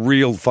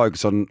real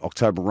focus on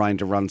October Rain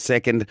to run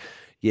second.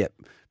 Yep.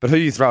 But who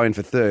you throw in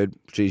for third?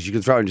 Geez, you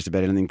could throw in just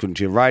about anything, couldn't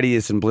you?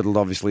 Radius and Blittled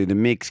obviously in the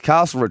mix.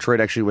 Castle Retreat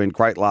actually went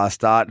great last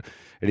start.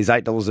 It is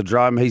 $8 a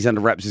drum. He's under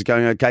wraps, is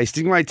going okay.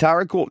 Stingray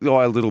Tara caught the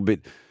eye a little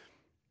bit.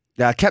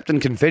 Captain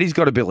Confetti's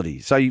got ability.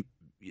 So,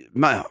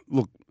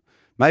 look,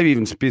 Maybe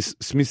even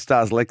Smith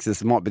Stars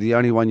Lexus might be the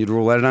only one you'd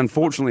rule out. And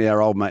unfortunately,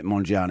 our old mate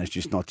Mongiano's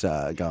just not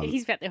going.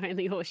 He's about the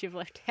only horse you've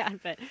left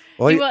out. But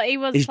Well, he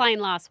was playing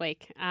last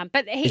week.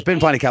 But he's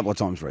been playing a couple of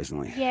times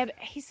recently. Yeah, but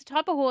he's the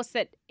type of horse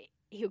that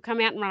he'll come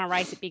out and run a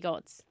race at big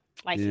odds.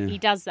 Like, Yeah. he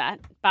does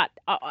that. But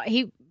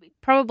he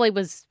probably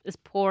was as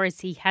poor as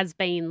he has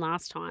been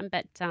last time.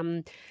 But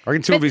I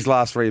reckon two of his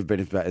last three have been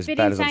as bad as I've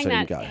saying seen him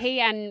that, go.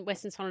 he and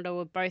Western Sonador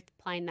were both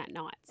playing that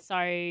night.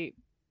 So,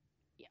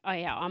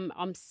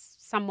 I'm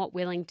somewhat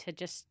willing to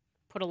just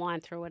put a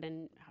line through it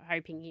and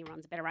hoping he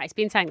runs a better race.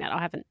 Been saying that, I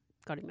haven't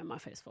got him in my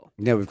first four.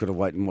 Now we've got to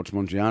wait and watch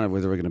Mongiano,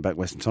 whether we're going to back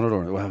Western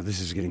Sonador. Well, this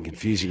is getting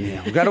confusing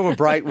now. We'll go to a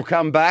break. We'll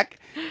come back.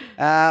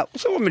 We'll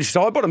see what Mitch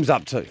Sidebottom's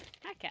up to.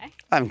 Okay.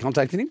 I haven't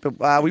contacted him,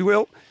 but we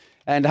will.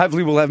 And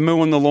hopefully we'll have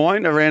Moo on the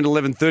line around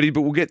 11:30,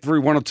 but we'll get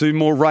through one or two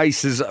more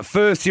races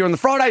first here on the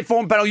Friday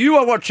Form Panel. You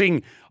are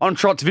watching on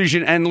Trot's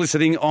Vision and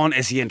listening on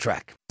SEN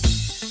Track.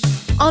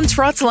 On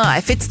Trot's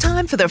Life, it's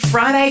time for the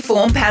Friday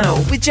Form Panel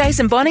with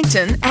Jason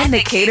Bonington and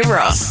Nikita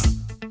Ross.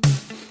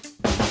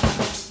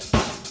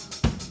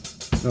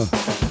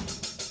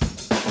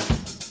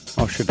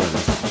 Oh, should do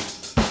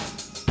this.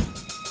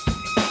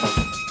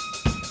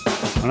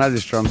 I know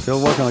this drum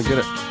fill. Why can't I get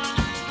it?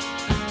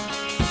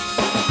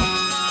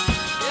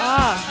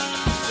 Oh,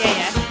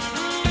 yeah.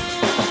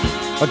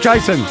 Oh,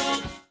 Jason.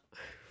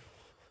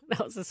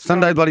 That was a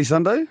Sunday, bloody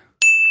Sunday.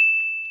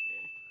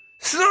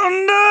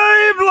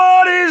 Sunday,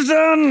 bloody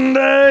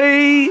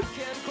Sunday.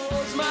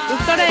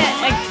 We've got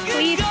a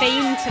clear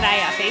theme today,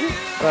 I think,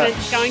 but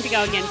it's going to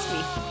go against me.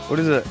 What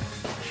is it?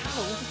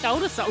 Oh, just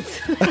older songs.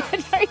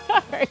 I don't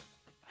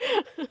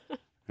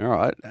know. All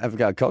right, have a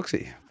go,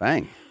 Coxie.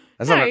 Bang.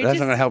 That's No, not going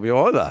just- to help you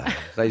either.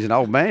 So he's an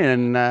old man,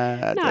 and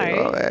That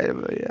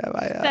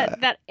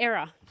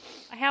era.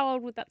 How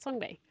old would that song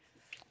be?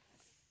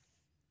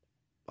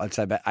 I'd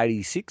say about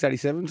 86,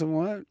 87, something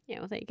like that. Yeah,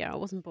 well, there you go. I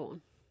wasn't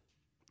born.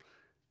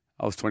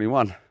 I was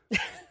 21.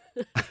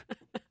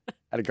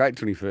 Had a great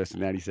 21st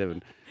in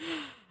 87.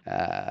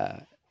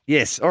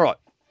 Yes, all right.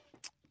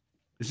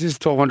 Is this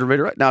 1,200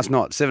 metre race? No, it's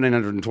not.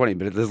 1,720,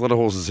 but there's a lot of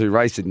horses who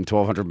raced it in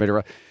 1,200 metre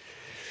race.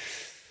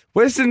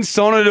 Western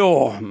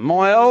Sonador,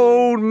 my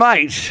old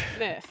mate.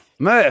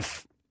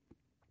 Murph.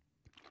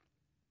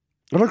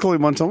 What did I call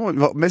him one time?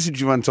 I messaged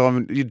you one time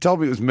and you told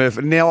me it was Murph.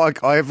 And now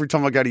I every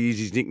time I go to use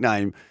his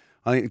nickname,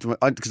 I think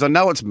because I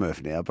know it's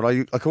Murph now, but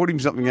I called him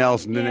something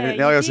else. And Yeah, then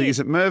now you I say, did. is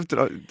it Murph? Did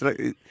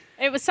I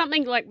It was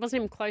something like,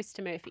 wasn't him close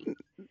to Murphy?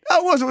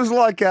 Oh, it was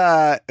like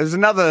it was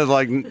another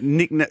like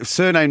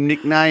surname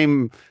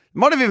nickname.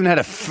 Might have even had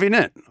a F in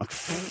it. I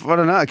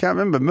don't know. I can't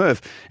remember.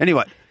 Murph.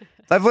 Anyway,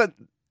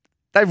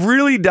 they've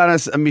really done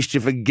us a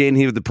mischief again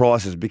here with the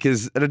prices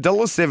because at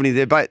 $1.70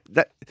 they're both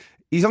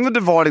he's on the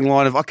dividing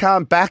line of I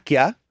can't back you.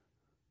 I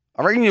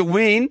reckon you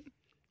win.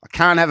 I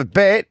can't have a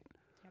bet.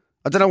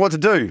 I don't know what to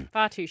do.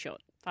 Far too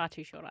short. I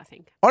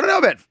think. I don't know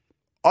about.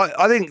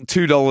 I think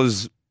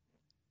 $2.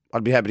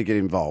 I'd be happy to get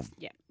involved.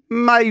 Yeah.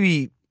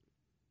 Maybe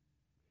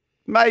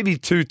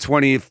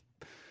 $2.20 if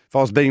I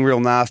was being real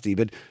nasty.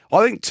 But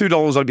I think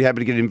 $2 I'd be happy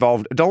to get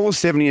involved.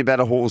 $1.70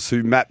 about a horse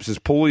who maps as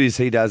poorly as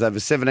he does over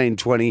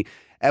 17.20,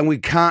 and we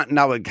can't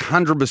know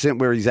 100%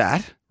 where he's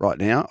at right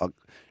now.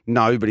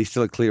 No, but he's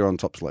still a clear on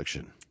top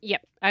selection.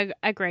 Yep, I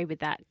agree with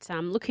that.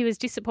 Look, he was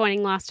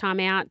disappointing last time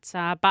out,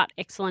 but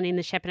excellent in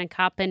the Shepparton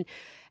Cup. And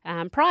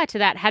prior to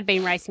that, had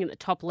been racing at the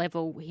top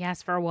level. He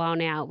has for a while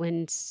now.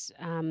 And,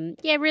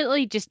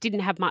 really just didn't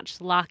have much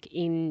luck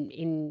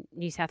in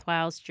New South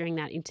Wales during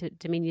that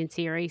Inter-Dominion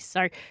series.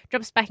 So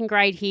drops back in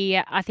grade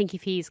here. I think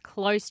if he's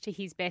close to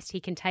his best, he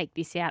can take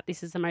this out.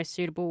 This is the most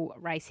suitable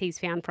race he's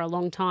found for a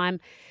long time.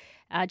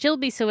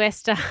 Gilby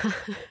Sylvester...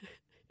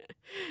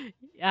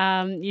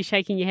 you're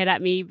shaking your head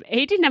at me.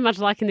 He didn't have much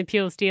luck in the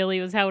Pure Steel. He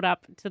was held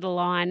up to the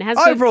line.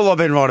 Overall, I've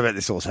been right about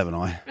this horse, haven't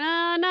I?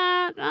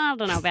 No, I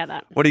don't know about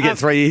that. What do you get?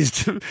 3 years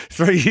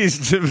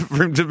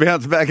for him to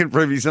bounce back and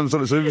prove he's some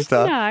sort of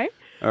superstar? No.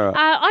 All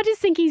right. I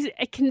just think he's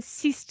a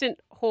consistent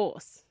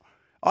horse.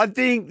 I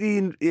think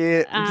did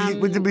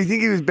we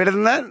think he was better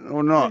than that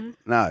or not?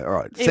 No, all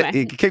right.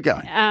 Anyway, Keep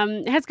going.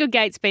 Has good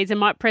gate speeds and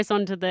might press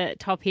onto the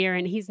top here,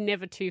 and he's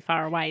never too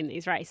far away in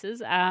these races.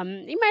 He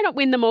may not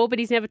win them all, but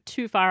he's never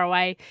too far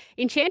away.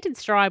 Enchanted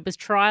Stride was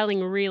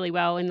trialling really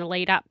well in the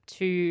lead up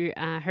to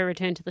her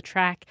return to the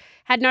track.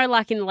 Had no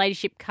luck in the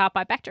Ladyship Cup.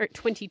 I backed her at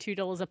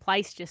 $22 a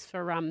place just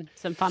for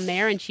some fun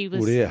there, and she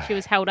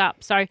was held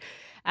up. So.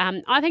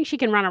 I think she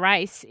can run a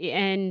race,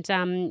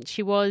 and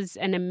she was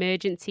an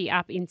emergency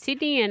up in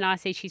Sydney, and I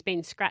see she's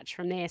been scratched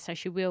from there, so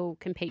she will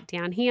compete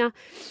down here.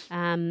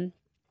 And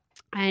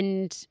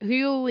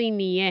Huel in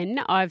the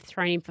end, I've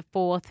thrown him for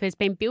fourth, who has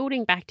been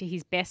building back to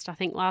his best. I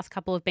think last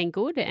couple have been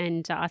good,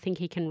 and I think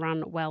he can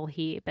run well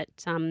here. But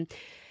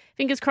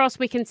fingers crossed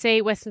we can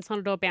see Western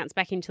Sonador bounce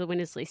back into the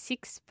winners list.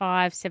 6,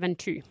 5, 7,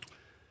 2.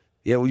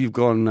 Yeah, well, you've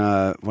gone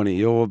one of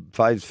your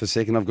faves for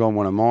second. I've gone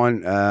one of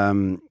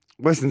mine.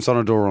 Western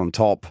Sonador on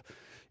top.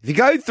 If you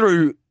go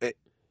through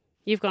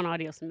You've gone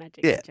Ideal Some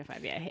Magic. Yeah. Jeff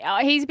Abe,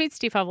 yeah. He's a bit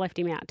stiff. I've left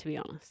him out, to be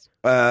honest.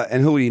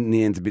 And Hooley in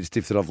the end's a bit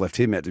stiff that I've left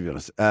him out, to be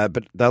honest.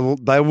 But they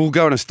will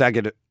go in a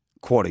staggered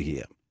quarter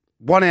here.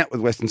 One out with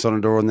Western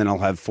Sonador, and then I'll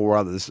have four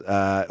others.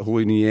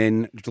 Hooley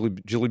Nien,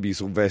 Jillaby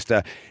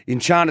Sylvester,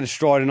 Enchanted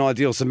Stride, and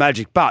Ideal Some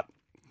Magic. But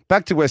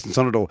back to Western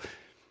Sonador.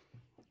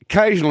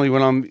 Occasionally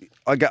when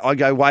I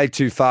go way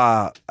too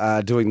far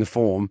doing the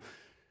form,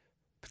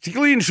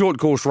 particularly in short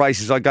course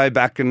races, I go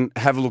back and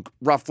have a look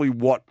roughly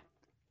what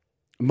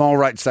mile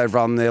rates they've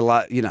run, their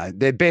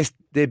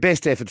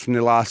best efforts from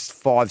their last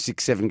 5,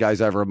 6, 7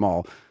 goes over a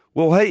mile.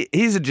 Well,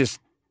 his are just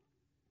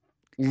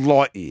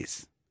light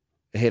years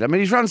ahead. I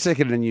mean, he's run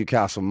second in a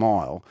Newcastle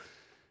mile.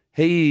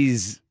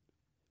 He's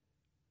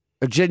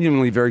a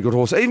genuinely very good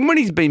horse. Even when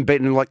he's been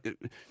beaten in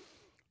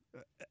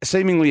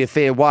seemingly a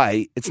fair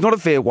way, it's not a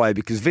fair way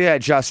because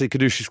VHRC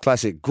Caduceus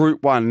Classic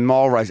Group 1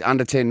 mile race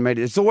under 10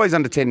 metres. It's always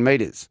under 10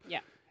 metres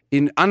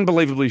in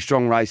unbelievably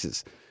strong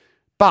races.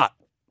 But,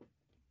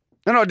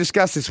 and I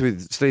discussed this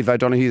with Steve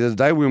O'Donoghue the other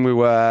day when we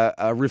were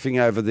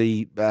riffing over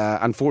the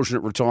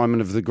unfortunate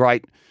retirement of the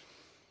great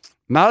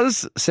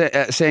Muzz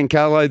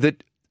Sancalo,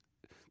 that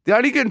the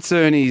only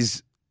concern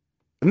is,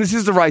 and this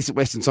is the race that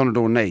Western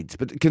Sonador needs,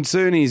 but the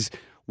concern is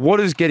what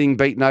is getting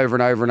beaten over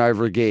and over and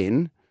over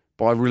again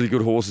by really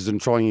good horses and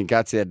trying your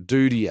guts out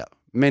do to you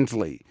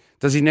mentally?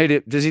 Does he need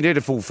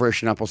a full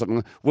freshen up or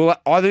something? Well,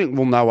 I think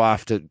we'll know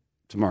after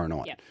tomorrow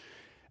night.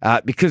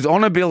 Because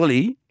on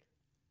ability,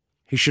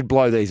 he should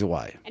blow these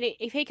away. And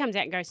if he comes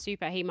out and goes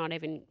super, he might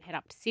even head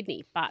up to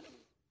Sydney. But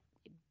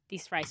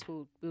this race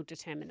will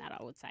determine that,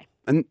 I would say.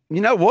 And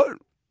you know what?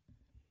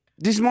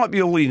 This might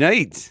be all he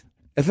needs.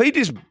 If he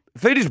just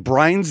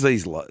brains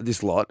this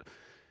lot,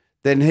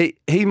 then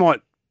he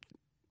might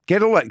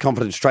get all that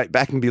confidence straight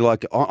back and be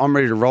like, I'm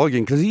ready to roll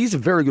again, because he is a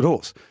very good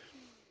horse.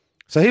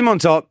 So him on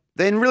top,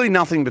 then really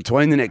nothing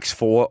between the next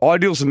four.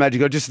 Ideal Some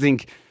Magic, I just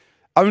think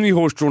only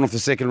horse drawn off the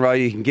second row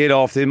you can get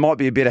off. There might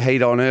be a bit of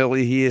heat on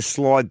early here,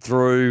 slide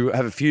through,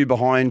 have a few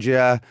behind you.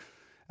 I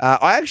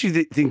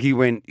actually think he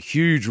went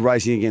huge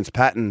racing against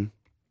Patton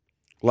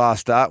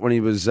last start when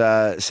he was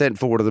sent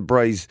forward to the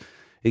breeze.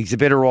 He's a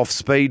better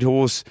off-speed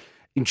horse.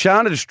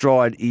 Enchanted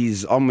Stride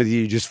is, I'm with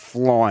you, just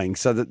flying.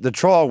 So the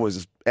trial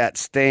was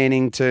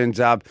outstanding, turns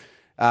up,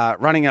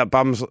 running up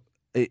bums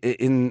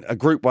in a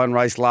Group 1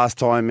 race last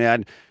time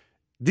out.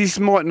 This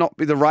might not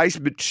be the race,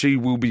 but she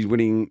will be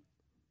winning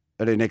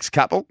at her next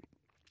couple.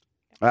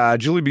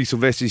 Jillaby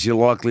Sylvester is your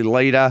likely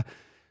leader.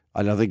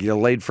 I don't think he'll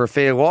lead for a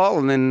fair while,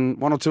 and then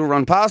one or two will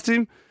run past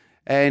him.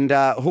 And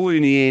Hooley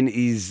Nien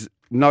is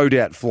no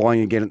doubt flying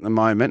again at the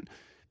moment.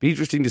 Be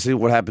interesting to see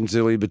what happens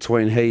early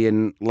between he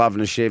and Love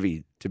and a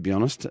Chevy, to be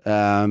honest.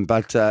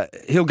 But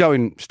he'll go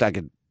in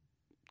staggered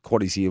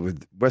quaddies here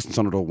with Western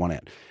Sonador 1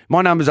 out.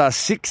 My numbers are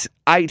 6,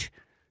 8,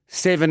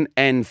 7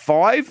 and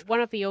 5.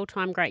 One of the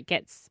all-time great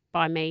gets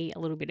by me a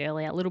little bit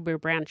earlier, a little bit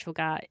of brown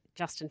sugar,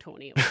 Justin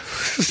Torneo.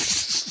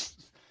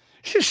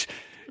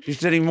 She's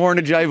getting more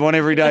into J1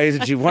 every day,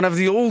 isn't she? One of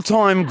the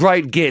all-time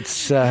great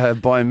gets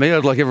by me.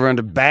 I'd like everyone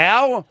to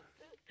bow.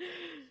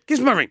 Kiss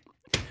my ring.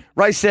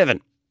 Race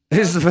 7.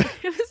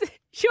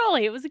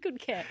 Surely it was a good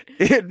get.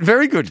 Yeah,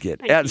 very good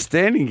get.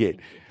 Outstanding get.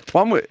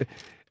 One with,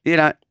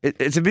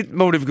 it's a bit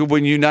more difficult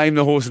when you name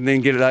the horse and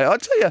then get it. I'll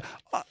tell you,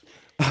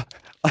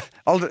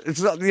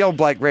 it's the old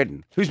Blake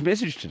Redden. Whose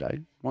message today?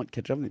 Might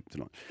catch up with him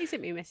tonight. He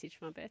sent me a message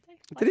for my birthday.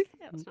 Did he?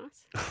 That was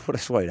nice. What a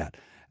sweetheart.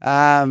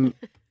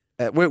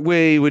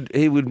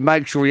 He would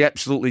make sure he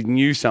absolutely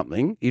knew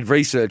something. He'd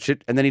research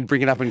it and then he'd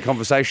bring it up in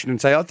conversation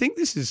and say, I think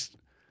this is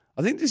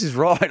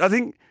right.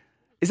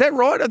 Is that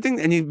right?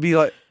 And you'd be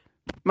like,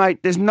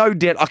 mate, there's no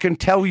doubt. I can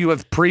tell you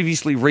have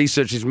previously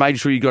researched this, made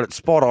sure you got it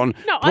spot on,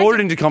 brought it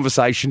into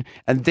conversation,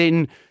 and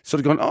then sort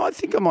of gone, I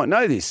think I might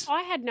know this.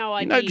 I had no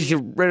idea. Because you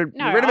read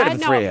about it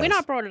for 3 hours. When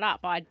I brought it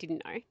up, I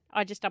didn't know.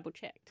 I just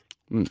double-checked.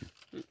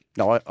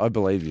 No, I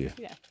believe you.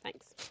 Yeah,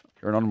 thanks.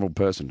 You're an honourable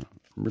person.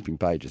 I'm ripping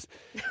pages.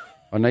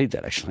 I need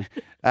that, actually.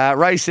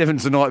 Race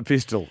 7's the Night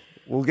Pistol.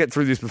 We'll get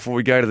through this before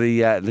we go to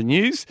the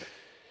news.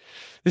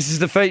 This is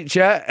the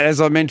feature. As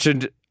I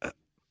mentioned,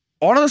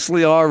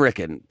 honestly, I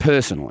reckon,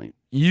 personally,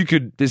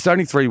 there's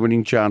only 3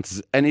 winning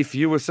chances. And if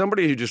you were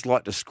somebody who just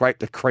liked to scrape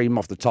the cream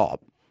off the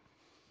top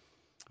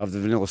of the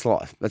vanilla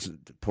slice, that's a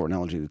poor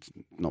analogy, that's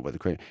not where the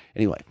cream.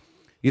 Anyway,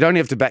 you'd only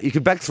have to back, you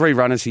could back 3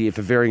 runners here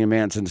for varying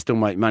amounts and still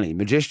make money.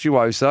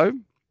 Majestuoso,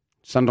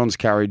 Sundance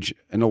Courage,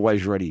 and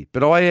Always Ready.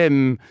 But I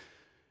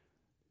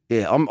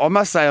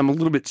must say I'm a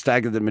little bit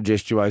staggered that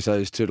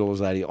Majestuoso's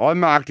 $2.80. I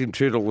marked him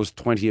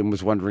 $2.20 and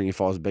was wondering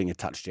if I was being a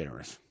touch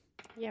generous.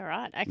 Yeah,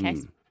 right. Okay.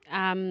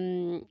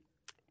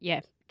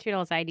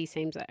 $2.80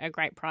 seems a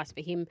great price for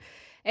him.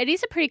 It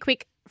is a pretty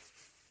quick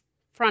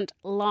front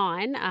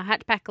line.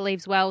 Hatchback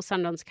leaves well.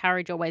 Sundance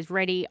Courage, Always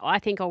Ready. I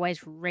think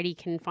Always Ready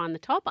can find the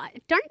top. I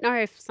don't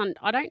know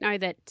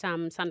that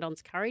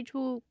Sundance Courage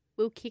will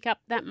kick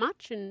up that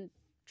much and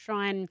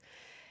try and,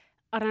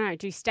 I don't know,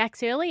 do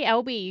stacks early.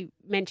 Albie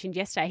mentioned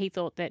yesterday he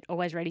thought that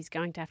Always Ready's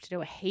going to have to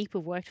do a heap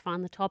of work to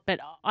find the top,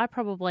 but I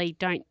probably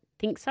don't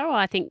think so.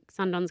 I think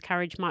Sundowns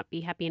Courage might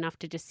be happy enough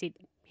to just sit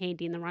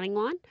handy in the running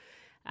line.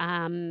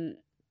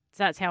 So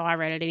that's how I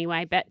read it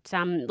anyway. But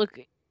look,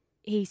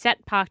 he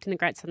sat parked in the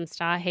Great Southern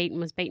Star heat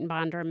and was beaten by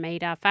under a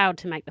metre, failed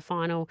to make the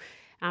final.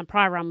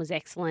 Prior run was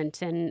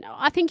excellent, and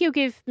I think he'll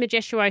give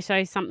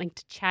Majestuoso something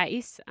to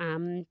chase.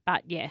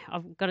 But yeah,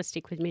 I've got to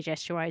stick with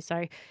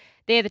Majestuoso.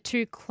 They're the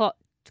two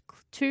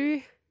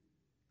clear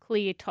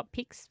top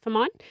picks for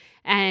mine.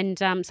 And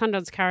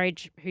Sundowns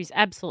Courage, who's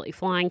absolutely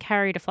flying,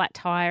 carried a flat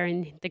tyre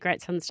in the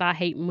Great Southern Star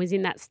heat and was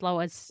in that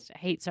slowest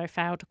heat, so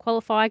failed to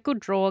qualify. Good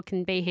draw,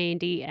 can be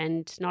handy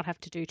and not have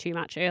to do too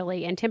much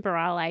early. And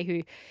Temporale,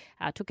 who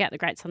took out the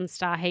Great Southern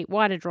Star heat,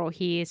 wider draw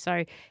here,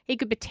 so he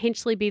could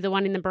potentially be the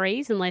one in the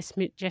breeze unless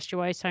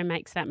Majestuoso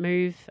makes that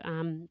move,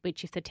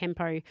 which if the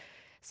tempo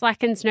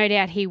slackens, no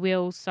doubt he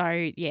will.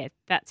 So, yeah,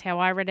 that's how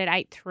I read it,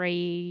 8,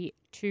 3,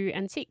 2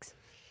 and 6.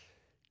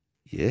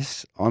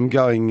 Yes, I'm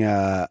going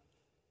 8,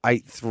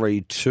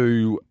 3,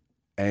 2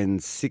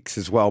 and 6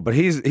 as well. But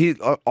here's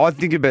I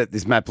think about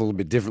this map a little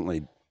bit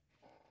differently.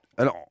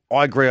 And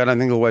I agree, I don't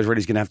think Always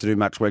Ready's going to have to do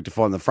much work to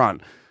find the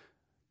front.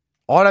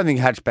 I don't think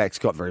Hatchback's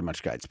got very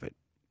much gate speed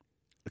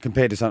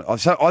compared to Sun.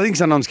 So I think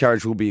Sundowns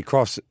Courage will be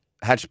across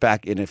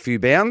Hatchback in a few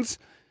bounds,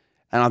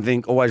 and I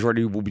think Always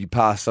Ready will be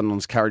past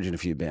Sundowns Courage in a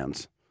few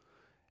bounds.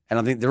 And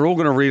I think they're all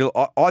going to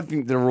I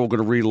think they're all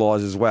going to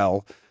realise as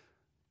well,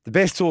 the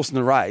best horse in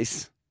the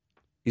race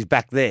is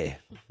back there.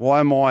 Why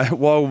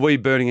are we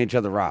burning each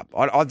other up?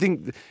 I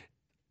think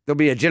there'll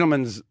be a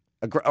gentleman's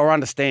or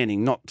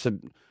understanding not to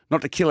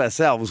kill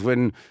ourselves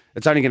when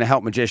it's only going to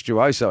help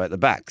Majestuoso at the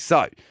back.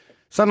 So,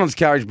 Sundowns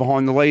Courage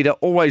behind the leader,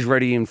 Always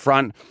Ready in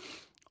front.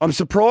 I'm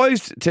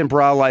surprised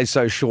Temporale is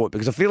so short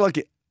because I feel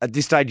like at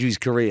this stage of his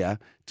career,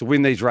 to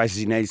win these races,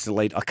 he needs to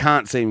lead. I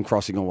can't see him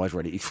crossing Always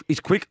Ready. He's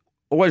quick.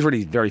 Always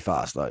Ready is very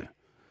fast, though.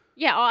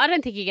 Yeah, I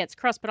don't think he gets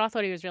crossed, but I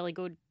thought he was really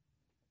good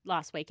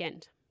last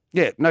weekend.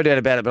 Yeah, no doubt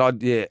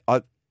about it.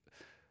 But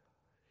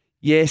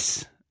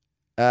yes.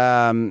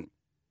 Even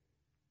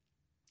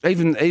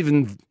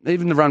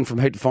the run from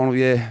heat to final,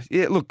 yeah.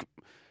 Look,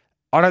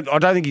 I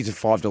don't think he's a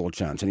 $5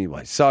 chance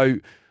anyway. So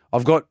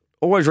I've got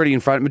Always Ready in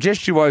front.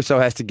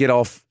 Majestuoso has to get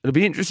off. It'll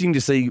be interesting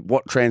to see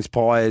what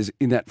transpires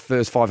in that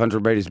first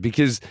 500 metres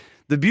because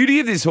the beauty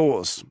of this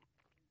horse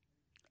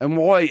and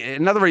why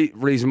another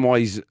reason why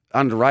he's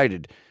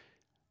underrated,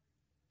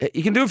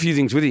 you can do a few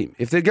things with him.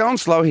 If they're going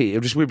slow here,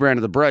 he'll just whip around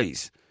to the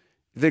breeze.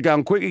 If they're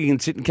going quick, he can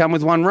sit and come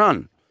with one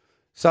run.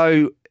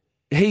 So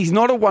he's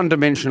not a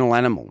one-dimensional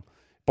animal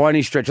by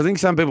any stretch. I think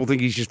some people think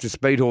he's just a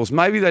speed horse.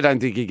 Maybe they don't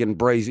think he can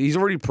breeze. He's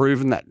already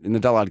proven that in the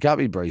Dullard Cup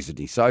he breezed,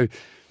 didn't he? So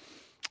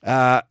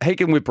he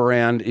can whip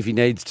around if he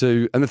needs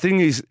to. And the thing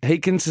is, he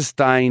can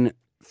sustain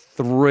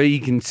 3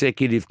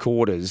 consecutive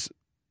quarters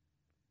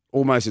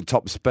almost at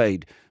top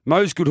speed.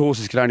 Most good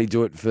horses can only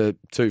do it for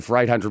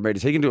 800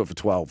 metres. He can do it for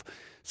 12.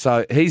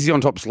 So he's the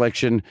on-top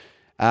selection.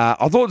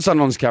 I thought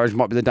Sundowns Courage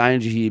might be the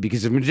danger here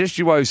because if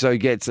Majestuoso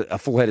gets a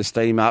full head of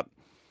steam up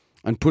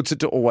and puts it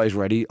to Always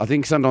Ready, I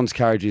think Sundowns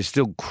Courage is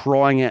still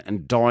crying out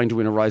and dying to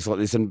win a race like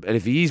this. And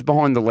if he is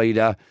behind the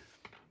leader,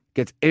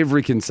 gets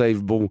every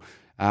conceivable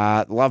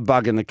love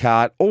bug in the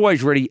cart.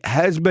 Always Ready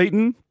has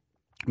beaten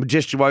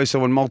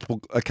Majestuoso on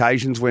multiple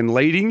occasions when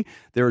leading.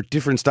 They're at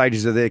different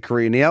stages of their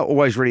career now.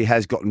 Always Ready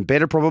has gotten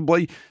better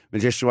probably.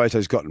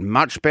 Majestuoso's gotten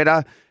much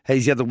better.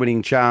 He's the other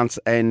winning chance.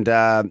 And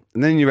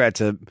then you're out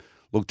to...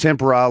 Look,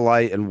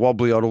 Temporale and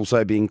Wobbly I'd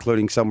also be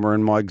including somewhere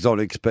in my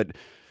exotics, but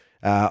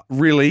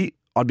really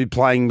I'd be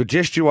playing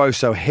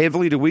Majestuoso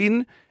heavily to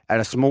win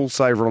and a small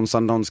saver on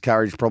Sundowns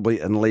Courage probably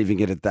and leaving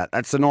it at that.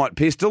 That's the night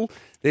pistol.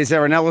 There's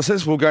our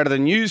analysis. We'll go to the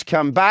news,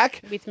 come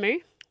back. With Moo,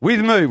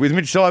 with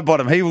Mitch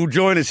Sidebottom. He will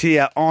join us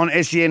here on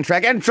SEN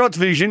Track and Trots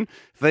Vision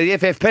for the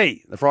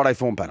FFP, the Friday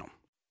Form Panel.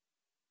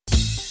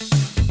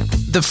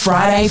 The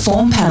Friday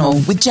Form Panel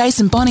with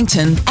Jason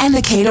Bonington and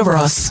Nikita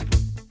Ross.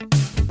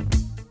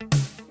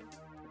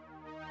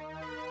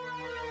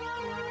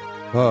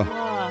 Oh.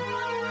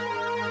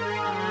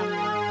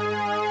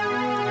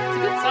 It's a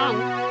good song.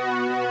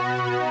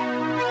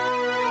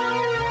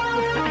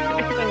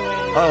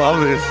 I love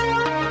this.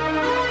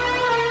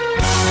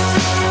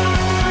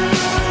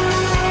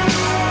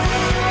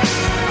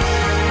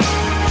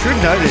 Should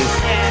know this.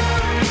 Yeah.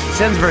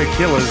 Sounds very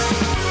Killers.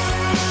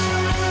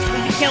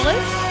 The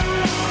Killers?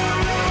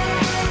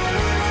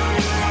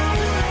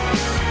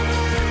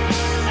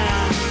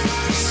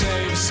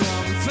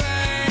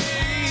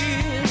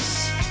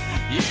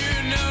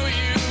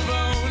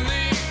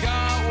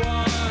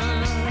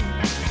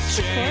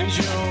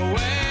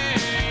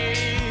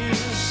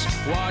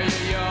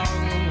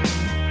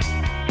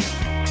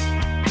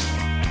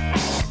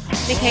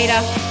 Nikita,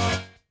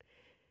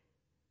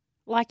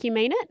 like you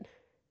mean it?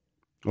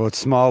 Well, it's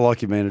Smile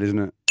Like You Mean It, isn't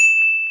it?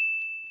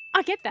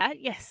 I get that,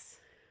 yes.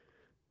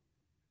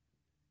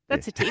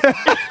 That's a tick.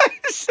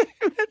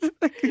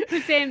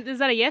 Sam, is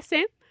that a yes,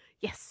 Sam?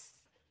 Yes.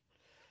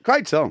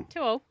 Great song.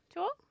 2-2.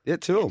 Yeah,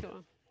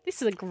 2-2.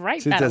 This is a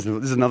great battle.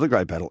 This is another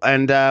great battle.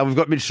 And we've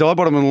got Mitch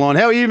Sidebottom on the line.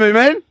 How are you, Moo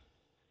Man?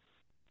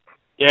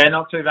 Yeah,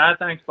 not too bad.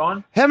 Thanks,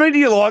 Bon. How many do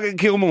you like at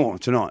Kilmore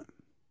tonight?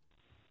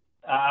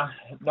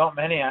 Not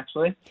many,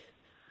 actually.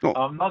 Oh.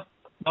 I'm not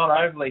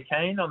overly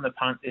keen on the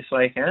punt this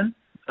weekend,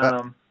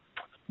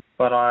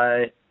 but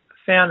I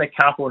found a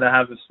couple to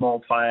have a small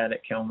play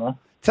at Kilmore.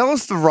 Tell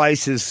us the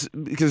races,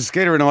 because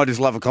Skeeter and I just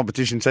love a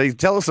competition. So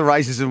tell us the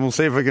races and we'll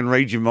see if we can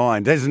read your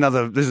mind. There's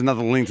another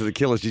link to the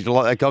Killers. Did you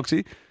like that,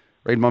 Coxie?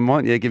 Read my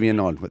mind? Yeah, give me a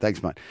nod.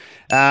 Thanks, mate.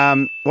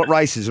 What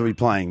races are we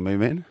playing, Moo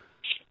Man?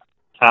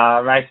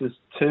 Races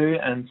 2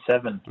 and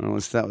 7. Well,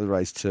 let's start with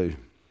race 2.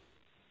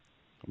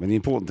 I mean, the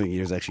important thing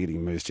here is actually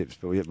getting Moo's tips.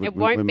 But it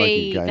won't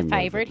be the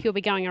favourite. He'll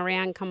be going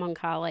around. Come on,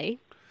 Carly.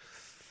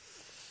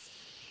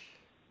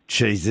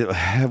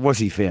 Jeez, what's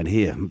he found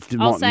here?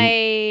 I'll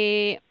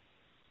say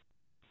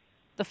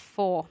the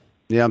 4.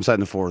 Yeah, I'm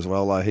saying the 4 as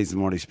well. He's the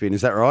mighty spin.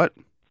 Is that right?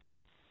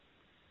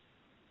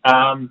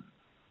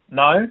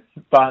 No,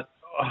 but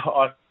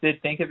I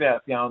did think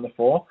about going the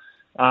 4.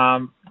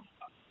 I'm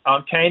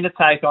keen to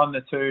take on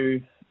the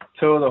two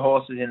of the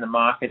horses in the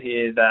market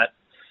here that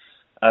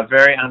are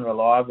very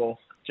unreliable.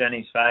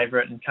 Jenny's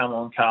favourite and Come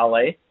On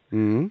Carly.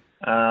 Mm-hmm.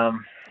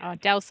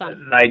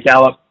 Delson. They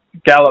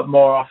gallop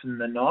more often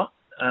than not.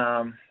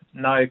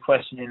 No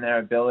questioning their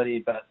ability,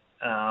 but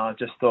I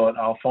just thought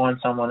I'll find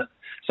something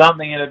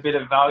at a bit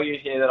of value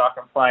here that I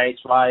can play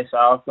each way. So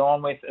I've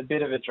gone with a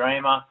bit of a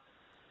dreamer.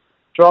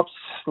 Drops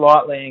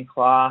slightly in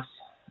class.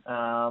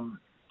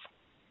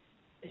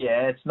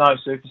 It's no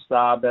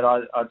superstar, but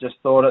I just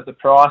thought at the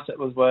price it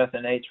was worth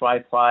an each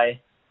way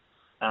play.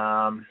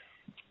 As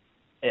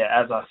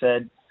I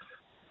said,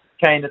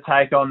 keen to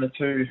take on the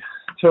two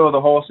of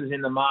the horses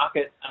in the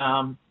market.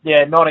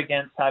 Not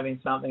against having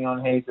something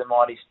on He's the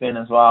Mighty Spin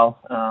as well.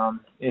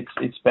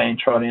 It's been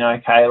trotting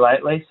okay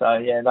lately. So,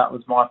 that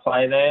was my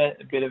play there.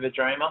 A bit of a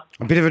dreamer.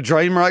 A bit of a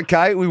dreamer,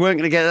 okay. We weren't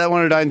going to get that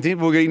one, I don't think.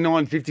 We're getting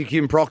 950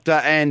 Kim Proctor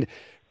and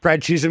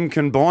Brad Chisholm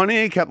combining.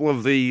 A couple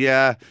of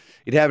the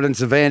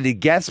inhabitants of Vanity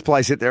Gas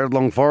place out there at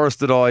Long Forest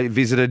that I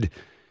visited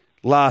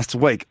last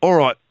week. All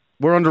right.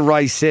 We're on to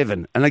race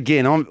 7. And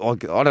again, I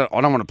don't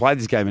want to play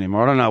this game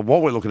anymore. I don't know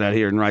what we're looking at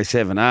here in race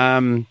 7.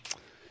 I'm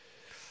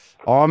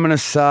going to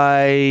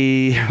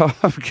say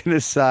the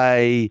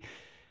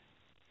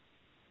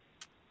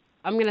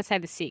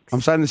 6.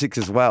 I'm saying the 6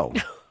 as well.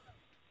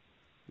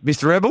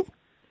 Mr. Rebel?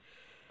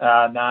 No,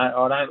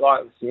 I don't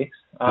like the 6.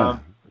 I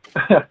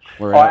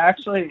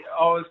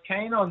was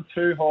keen on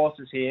 2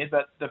 horses here,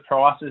 but the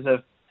prices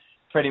have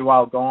pretty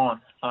well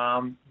gone.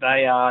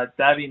 They are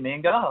Davy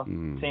Minga.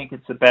 I think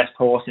it's the best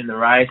horse in the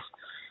race.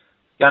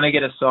 Going to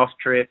get a soft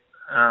trip.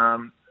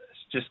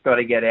 It's just got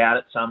to get out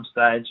at some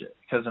stage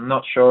because I'm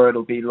not sure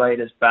it'll be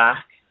leaders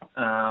back.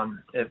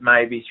 It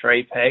may be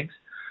 3 pegs.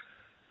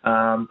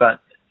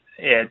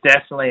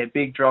 Definitely a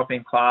big drop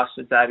in class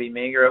for Davy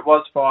Minga. It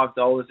was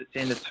 $5. It's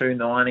into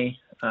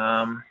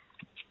 $2.90.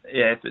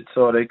 If it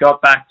sort of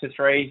got back to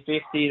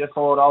 $3.50 to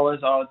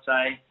 $4, I would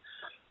say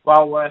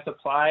well worth a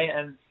play.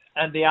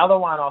 And the other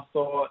one I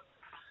thought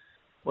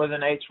was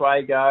an each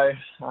way go.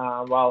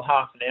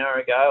 Half an hour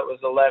ago it was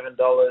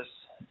 $11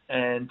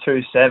 and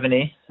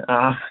 $2.70.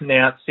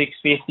 Now it's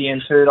 $6.50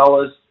 and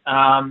 $2.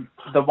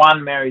 The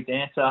one Merry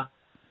Dancer,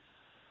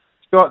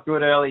 it's got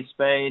good early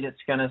speed.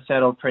 It's going to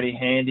settle pretty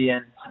handy,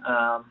 and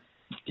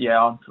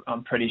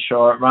I'm pretty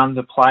sure it runs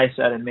a place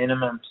at a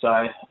minimum.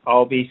 So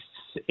I'll be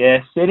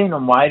sitting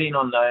and waiting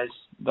on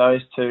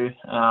those two,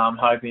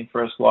 hoping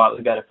for a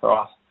slightly better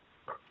price.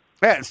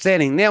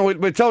 Outstanding. Now,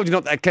 we're told you're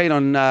not that keen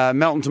on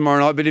Melton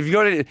tomorrow night, but if you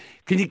got it,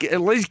 can you at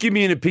least give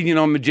me an opinion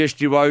on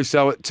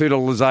Majestuoso at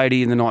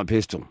 $2.80 in the Night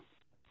Pistol?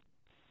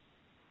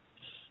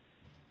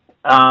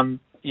 I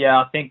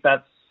think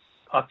that's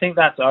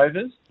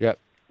overs. Yep.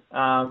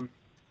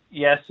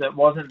 Yes, it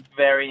wasn't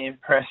very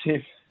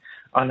impressive.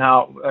 I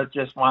know it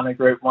just won a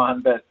Group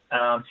 1, but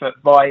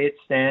by its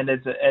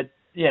standards, it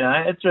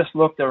just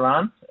looked a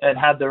run. It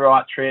had the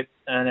right trip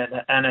and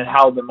it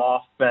held them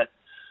off, but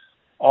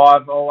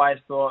I've always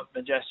thought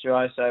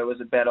Majestuoso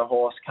was a better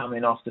horse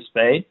coming off the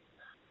speed,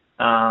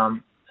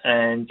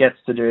 and gets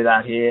to do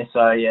that here. So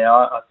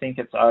I think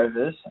it's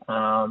overs,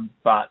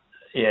 but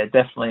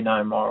definitely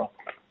no moral.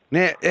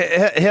 Now,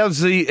 how's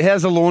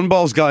the lawn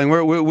bowls going?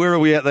 Where are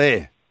we at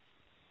there?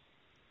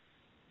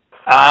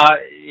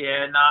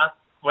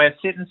 We're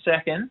sitting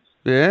second.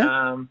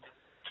 Yeah.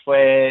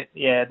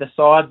 The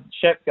side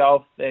Shep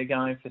Golf, they're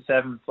going for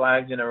 7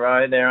 flags in a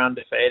row. They're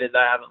undefeated. They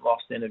haven't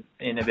lost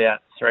in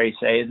about 3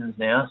 seasons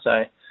now.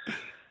 So,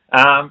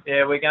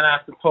 we're going to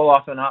have to pull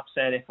off an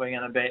upset if we're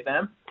going to beat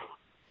them.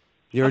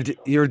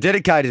 You're a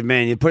dedicated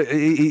man. You put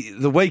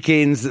the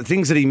weekends, the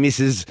things that he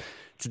misses,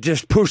 to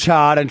just push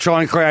hard and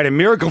try and create a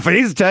miracle for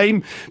his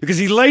team because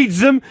he leads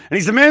them and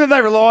he's the man that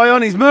they rely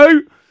on. He's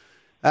Moo.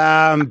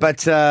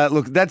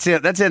 Look,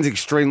 that sounds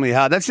extremely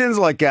hard. That sounds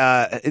like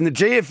in the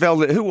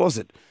GFL, who was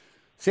it?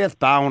 South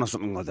Barwon or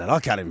something like that. I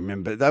can't even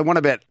remember. They won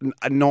about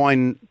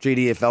 9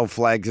 GDFL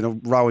flags in a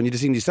row, and you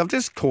just think to yourself,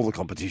 just call the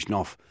competition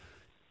off.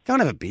 Go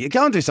and have a beer.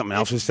 Go and do something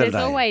else with Saturday.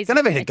 There's always Go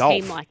and have a golf.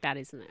 Team like that,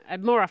 isn't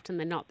it? More often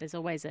than not, there's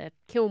always a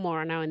Kilmore.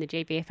 I know in the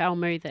GVFL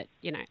Moo that,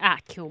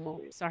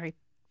 Kilmore, sorry,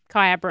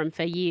 Kai Abram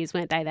for years,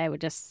 weren't they? They were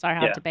just so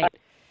hard to beat.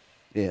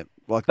 Yeah,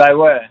 They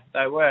were.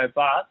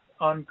 But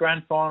on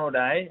grand final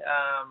day,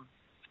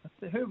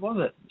 who was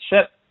it?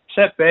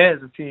 Shep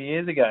Bears a few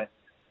years ago.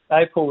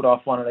 They pulled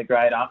off one of the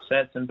great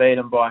upsets and beat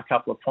them by a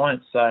couple of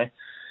points. So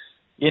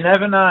you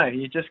never know.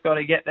 You just got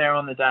to get there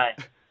on the day.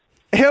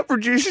 Our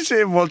producer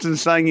Sam Watson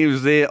saying he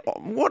was there.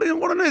 What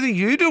on earth are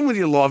you doing with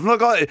your life?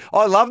 Look,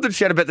 I love the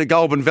chat about the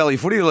Goulburn Valley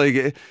Footy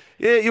League.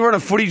 Yeah, you're on a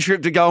footy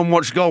trip to go and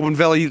watch Goulburn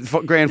Valley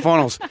grand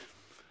finals.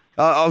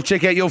 I'll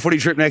check out your footy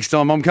trip next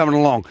time. I'm coming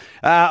along.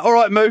 All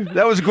right, Moo,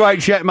 that was a great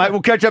chat, mate.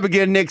 We'll catch up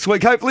again next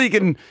week. Hopefully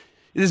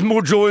there's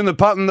more joy in the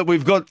putting, that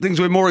we've got things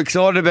we're more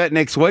excited about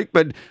next week,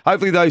 but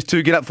hopefully those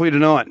two get up for you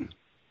tonight.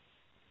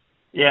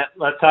 Yeah,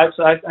 let's hope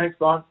so. Thanks,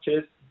 Brian.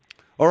 Cheers.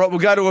 All right, we'll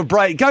go to a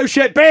break. Go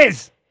Shet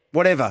Bears!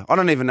 Whatever. I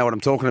don't even know what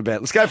I'm talking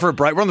about. Let's go for a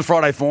break. We're on the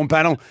Friday Form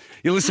Panel.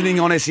 You're listening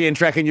on SEN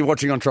Track and you're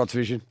watching on Trots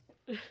Vision.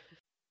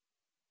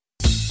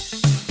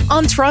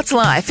 On Trots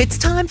Life, it's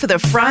time for the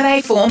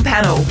Friday Form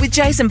Panel with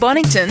Jason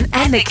Bonington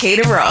and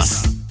Nikita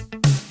Ross.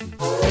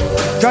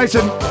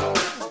 Jason,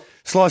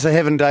 slice of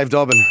heaven, Dave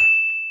Dobbin.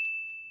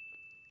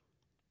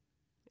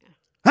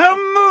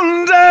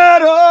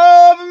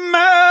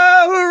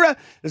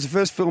 It's the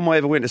first film I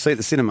ever went to see at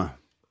the cinema.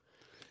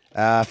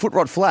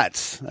 Footrot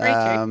Flats,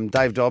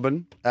 Dave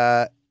Dobbin.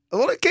 A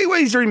lot of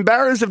Kiwis are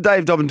embarrassed of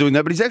Dave Dobbin doing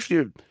that, but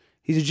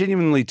he's a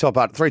genuinely top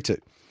art. 3-2.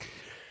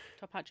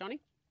 Top Hat Johnny?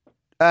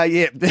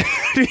 Yeah.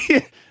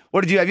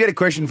 What did you have? You had a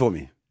question for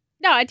me.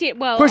 No, I did.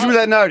 Well, question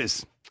without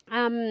notice.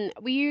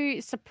 Were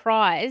you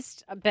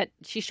surprised? But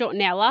she shortened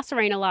now. Last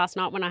Arena last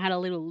night when I had a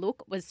little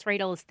look was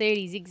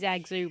 $3.30.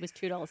 Zigzag Zoo was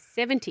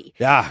 $2.70.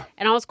 Yeah.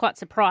 And I was quite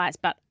surprised,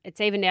 but it's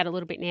evened out a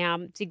little bit now.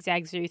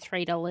 Zigzag Zoo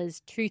 $3,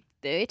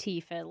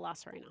 $2.30 for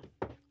Last Arena.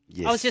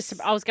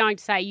 Yes. I was going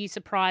to say you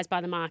surprised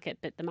by the market,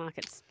 but the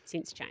market's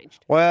since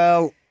changed.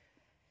 Well,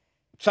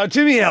 so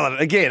Timmy Allen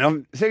again.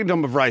 I'm second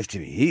time I've raised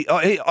Timmy. He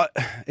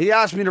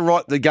asked me to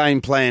write the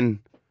game plan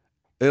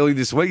early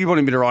this week. He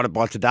wanted me to write it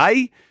by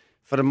today.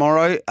 For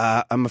tomorrow,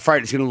 I'm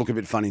afraid it's going to look a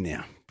bit funny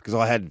now because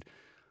I had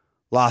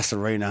Last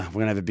Arena. We're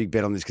going to have a big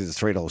bet on this because it's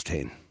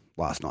 $3.10.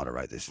 Last night I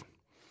wrote this.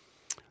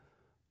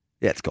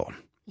 Yeah, it's gone.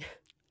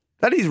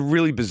 That is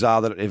really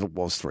bizarre that it ever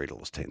was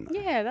 $3.10. Though.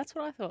 Yeah, that's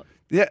what I thought.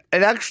 Yeah,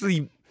 it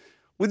actually,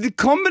 with the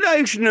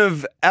combination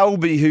of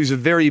Albie, who's a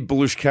very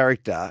bullish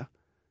character,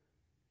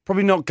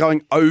 probably not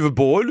going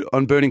overboard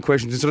on burning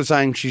questions and sort of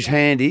saying she's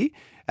handy,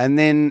 and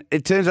then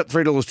it turns up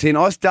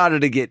 $3.10. I started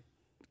to get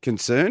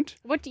concerned.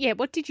 What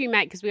did you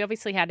make? Because we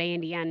obviously had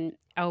Andy and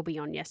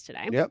Albie on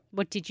yesterday. Yep.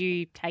 What did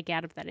you take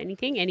out of that?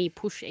 Anything? Any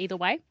push either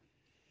way?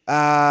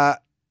 Not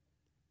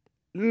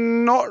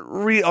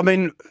really. I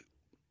mean,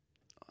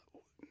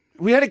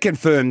 we had it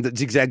confirmed that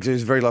Zigzag Zoo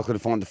is very likely to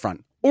find the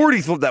front.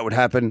 Already thought that would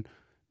happen,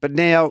 but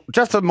now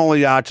just on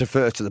Molly Archer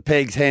first to the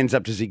pegs, hands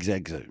up to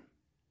Zigzag Zoo.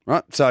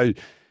 Right? So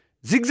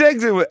Zigzag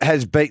Zoo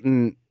has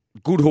beaten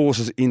good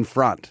horses in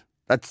front.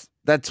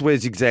 That's where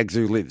Zigzag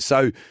Zoo lives.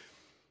 So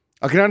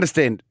I can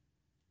understand.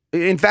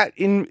 In fact,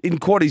 in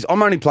quaddies,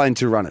 I'm only playing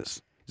two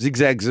runners,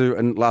 Zigzag Zoo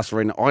and Last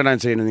Arena. I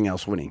don't see anything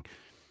else winning.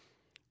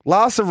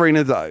 Last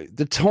Arena, though,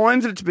 the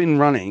times that it's been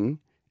running,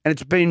 and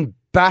it's been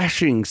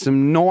bashing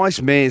some nice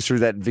mares through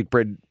that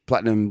Vicbred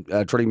Platinum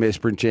Trotting Mare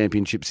Sprint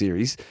Championship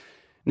Series.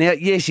 Now,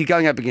 yes, you're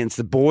going up against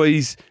the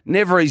boys.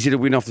 Never easy to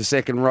win off the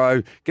second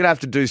row. Going to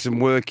have to do some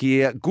work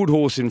here. Good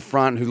horse in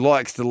front who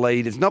likes to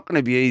lead. It's not going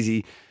to be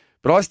easy.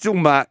 But I still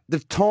mark the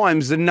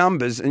times, the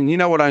numbers, and you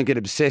know I don't get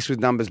obsessed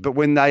with numbers, but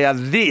when they are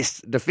this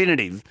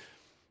definitive,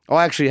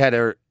 I actually had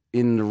her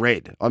in the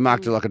red. I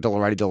marked her like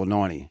 $1.80,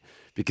 $1.90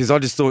 because I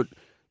just thought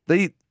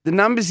the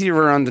numbers here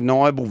are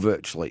undeniable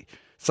virtually.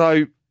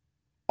 So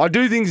I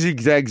do think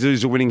Zigzag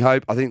Zoo's a winning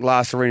hope. I think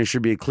Last Arena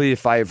should be a clear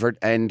favourite,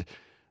 and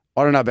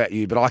I don't know about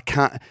you, but I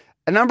can't.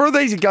 A number of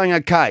these are going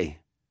okay,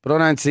 but I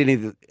don't see any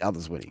of the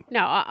others winning.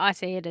 No, I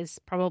see it as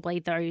probably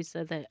those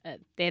are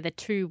they're the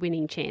two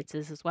winning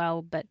chances as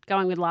well. But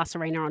going with Last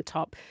Arena on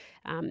top,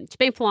 it's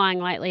been flying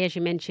lately, as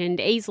you mentioned.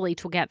 Easily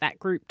took out that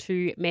Group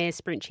 2 Mares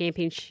Sprint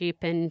Championship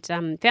and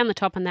found the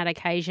top on that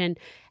occasion.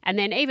 And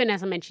then even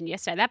as I mentioned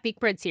yesterday, that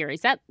Vicbred series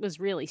that was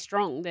really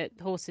strong. The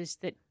horses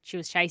that she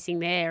was chasing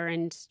there,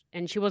 and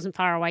she wasn't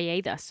far away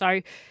either.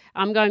 So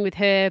I'm going with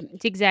her.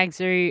 Zigzag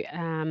Zoo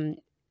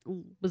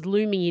was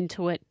looming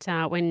into it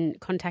when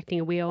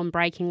contacting a wheel and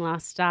breaking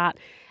last start.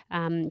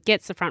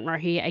 Gets the front row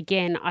here.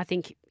 Again, I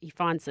think he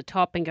finds the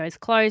top and goes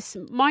close.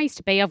 My used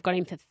to be, I've got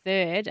him for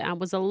third.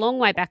 Was a long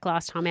way back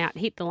last time out.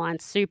 Hit the line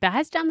super.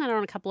 Has done that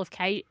on a couple of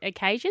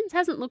occasions.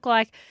 Hasn't looked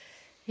like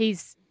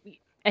he's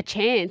a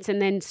chance and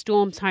then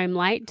storms home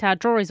late.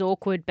 Draw is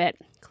awkward, but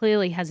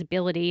clearly has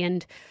ability.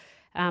 And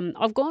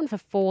I've gone for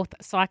fourth,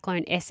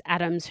 Cyclone S.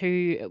 Adams,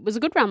 who was a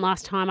good run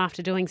last time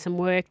after doing some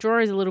work.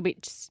 Draw is a little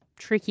bit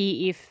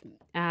tricky if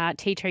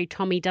T2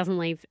 Tommy doesn't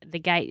leave the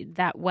gate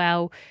that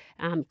well.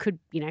 Could,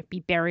 be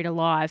buried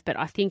alive, but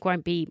I think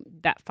won't be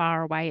that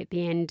far away at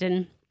the end.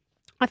 And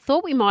I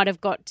thought we might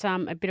have got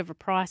a bit of a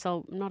price.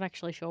 I'm not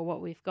actually sure what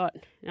we've got.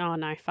 Oh,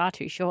 no, far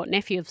too short.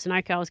 Nephew of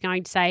Sunoco, I was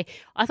going to say,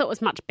 I thought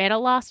was much better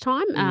last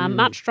time.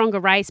 Much stronger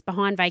race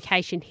behind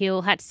Vacation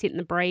Hill, had to sit in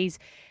the breeze.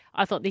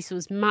 I thought this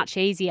was much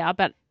easier,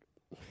 but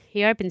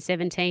he opened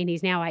 17.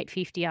 He's now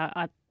 850.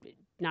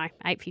 No,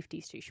 850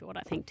 is too short,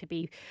 I think, to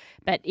be.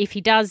 But if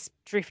he does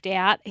drift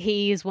out,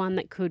 he is one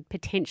that could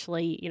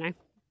potentially,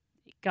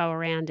 go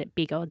around at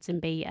big odds and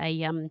be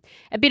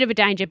a bit of a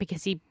danger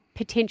because he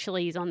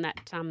potentially is on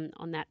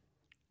that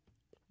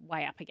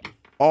way up again.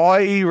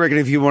 I reckon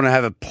if you want to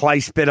have a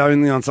place bet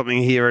only on something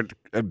here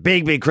at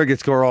big cricket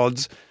score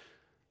odds,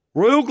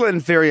 Royal Glen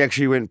Ferry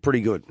actually went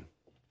pretty good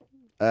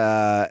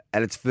at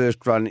its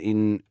first run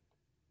in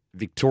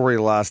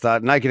Victoria last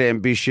start. Naked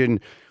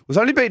Ambition was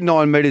only beat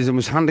 9 metres and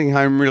was hunting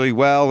home really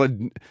well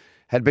and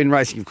had been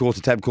racing, of course,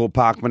 at Tabcorp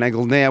Park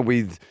Menangle. Now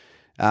with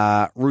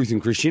Ruth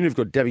and Christian, who've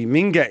got Debbie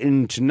Minga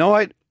in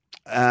tonight.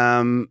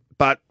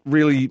 But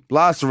really,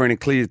 last arena,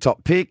 clear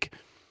top pick.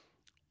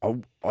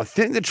 I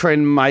think the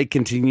trend may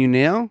continue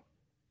now.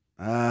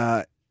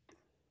 I'd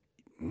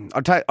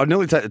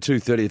nearly take the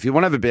 230 if you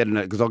want to have a bet on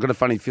it, because I've got a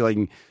funny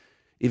feeling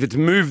if it's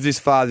moved this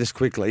far this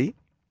quickly,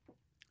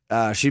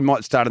 she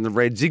might start in the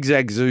red.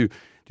 Zigzag Zoo,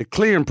 the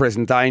clear and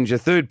present danger.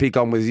 Third pick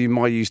on with you,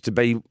 my used to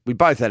be. We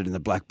both had it in the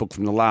black book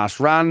from the last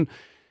run.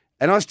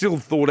 And I still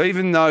thought,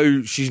 even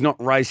though she's not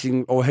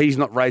racing or he's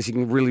not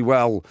racing really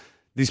well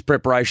this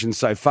preparation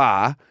so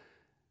far,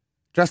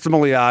 Justin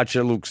Molly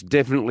Archer looks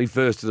definitely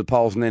first to the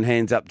polls and then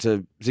hands up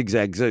to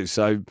Zigzag Zoo.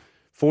 So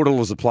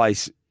 $4 a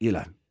place,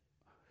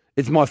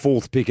 it's my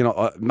fourth pick, and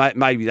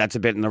maybe that's a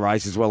bet in the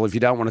race as well if you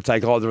don't want to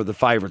take either of the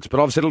favourites.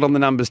 But I've settled on the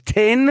numbers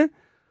 10,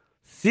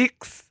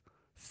 6,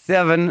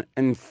 7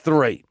 and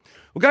 3.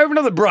 We'll go for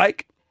another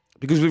break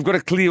because we've got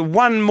to clear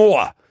one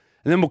more.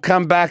 And then we'll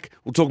come back.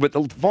 We'll talk about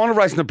the final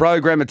race in the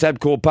program at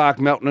Tabcorp Park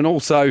Melton, and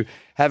also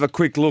have a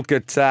quick look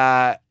at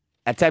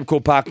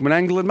Tabcorp Park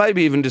Menangle, and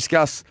maybe even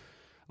discuss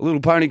a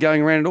little pony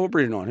going around at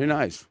Albury tonight. Who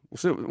knows?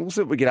 We'll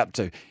see what we get up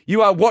to.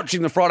 You are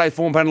watching the Friday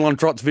Form Panel on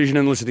Trots Vision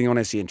and listening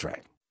on SEN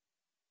Track.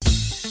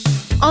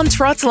 On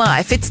Trots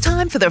Life, it's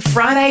time for the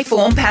Friday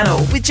Form Panel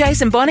with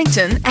Jason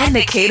Bonington and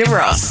Nikita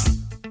Ross.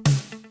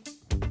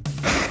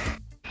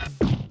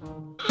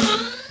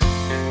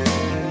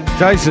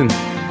 Jason.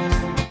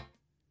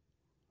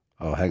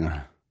 Oh, hang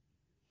on.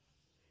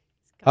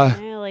 It's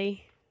gone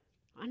early.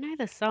 I know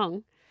the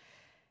song.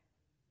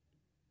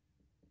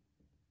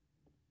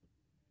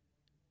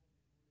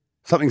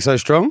 Something so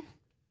strong?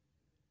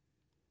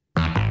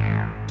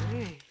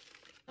 And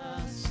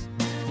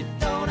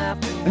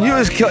you're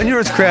as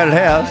crowded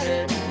house.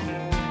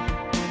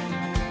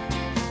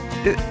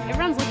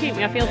 Everyone's looking at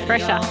me. I feel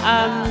pressure.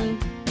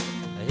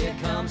 Here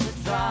comes a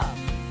drop.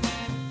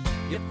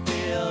 You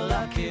feel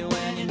lucky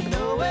when you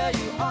know where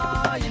you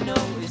are. You know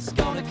it's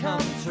gonna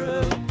come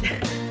true.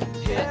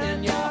 Here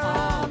in your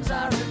arms,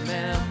 I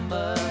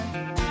remember.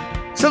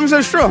 Something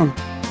so strong.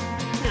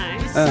 No.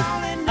 Is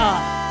that it?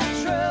 No.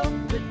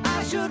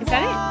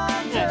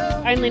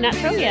 Only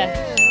Natural,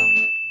 yeah.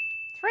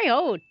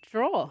 3-all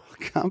draw.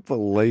 I can't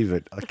believe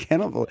it. I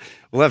cannot believe it.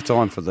 We'll have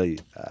time for the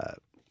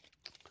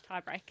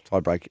tie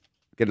break.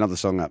 Get another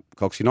song up.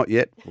 Coxie, not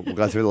yet. We'll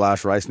go through the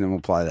last race and then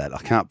we'll play that. I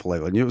can't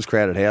believe it. I knew it was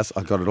Crowded House.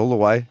 I got it all the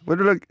way. Where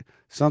did I...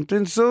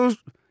 Something so...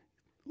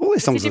 All their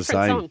songs are the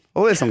same. Song.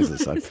 All their songs are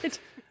the same.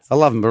 I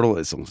love them, but all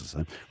their songs are the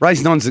same.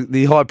 Race 9's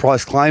the high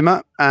price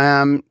claimer.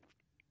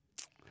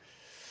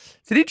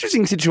 It's an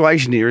interesting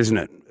situation here, isn't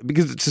it?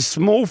 Because it's a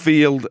small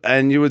field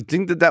and you would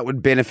think that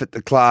would benefit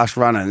the class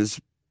runners,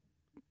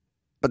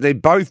 but they're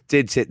both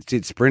dead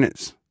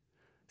sprinters.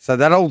 So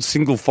that old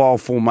single file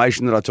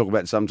formation that I talk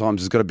about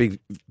sometimes has got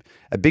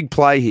a big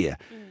play here.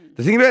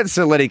 The thing about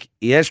Celtic,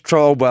 he has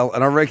trialled well,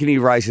 and I reckon he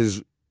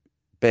races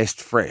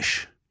best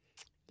fresh.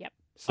 Yep.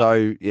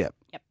 So, yeah.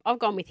 Yep, I've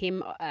gone with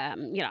him.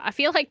 I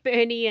feel like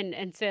Bernie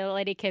and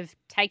Celtic have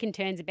taken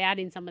turns about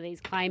in some of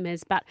these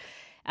claimers, but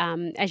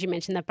as you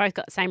mentioned, they've both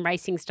got the same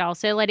racing style.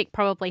 Celtic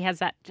probably has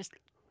that just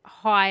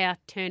higher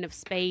turn of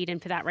speed, and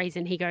for that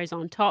reason he goes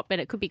on top, but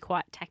it could be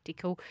quite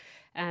tactical.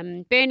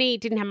 Bernie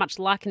didn't have much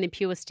luck in the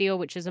Pure Steel,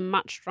 which is a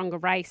much stronger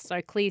race,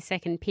 so clear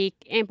second pick.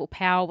 Ample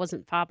Power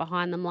wasn't far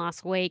behind them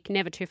last week,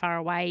 never too far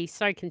away,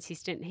 so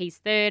consistent. He's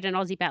third, and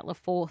Aussie Battler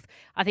fourth.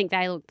 I think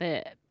they look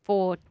the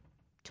 4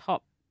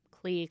 top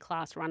clear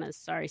class runners,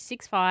 so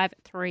 6, 5,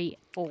 3,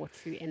 4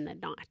 to end the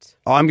night.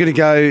 I'm going to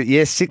go,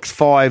 6,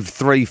 5,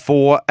 3,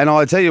 4, and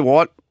I tell you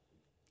what,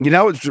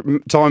 it's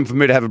time for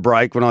me to have a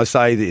break when I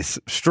say this.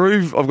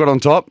 Struve, I've got on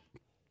top.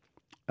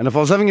 And if I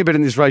was having a bet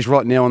in this race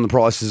right now on the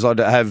prices, I'd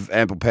have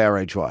Ample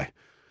Power each way.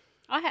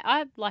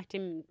 I liked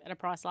him at a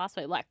price last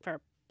week, like for a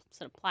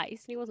sort of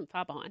place, and he wasn't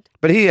far behind.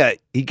 But here,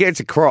 he gets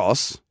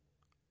across,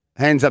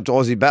 hands up to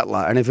Aussie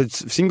Battler, and if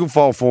it's single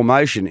file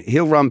formation,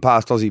 he'll run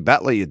past Aussie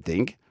Battler, you'd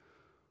think.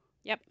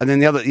 Yep. And then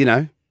the other,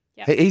 yep.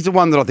 He's the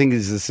one that I think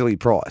is a silly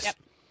price. Yep.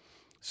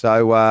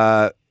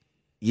 So,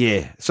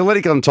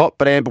 Celtic on top,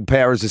 but Ample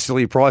Power is a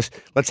silly price.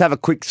 Let's have a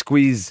quick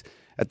squeeze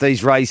at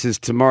these races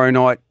tomorrow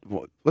night.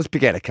 Let's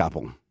pick out a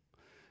couple.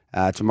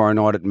 tomorrow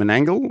night at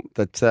Menangle.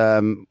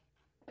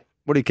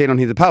 What are you keen on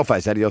here? The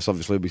Paleface Adios,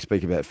 obviously, we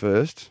speak about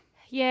first.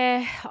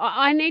 Yeah,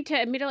 I need to,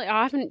 admittedly,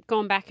 I haven't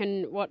gone back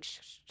and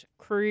watched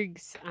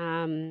Krug's.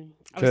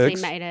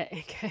 Obviously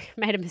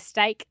made a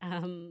mistake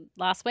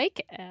last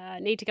week.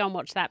 Need to go and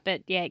watch that.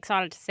 But, yeah,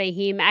 excited to see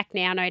him act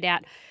now, no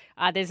doubt.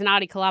 There's an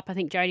article up. I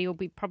think Jody will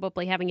be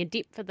probably having a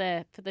dip for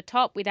the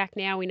top with Act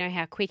Now. We know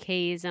how quick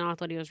he is, and I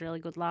thought he was really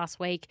good last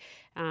week.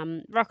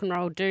 Rock and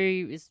Roll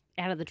Do is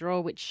out of the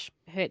draw, which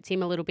hurts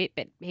him a little bit,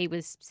 but he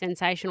was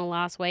sensational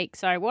last week.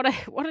 So what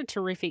a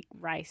terrific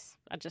race.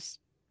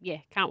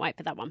 Can't wait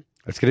for that one.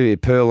 It's going to be a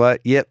pearler.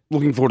 Yep,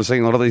 looking forward to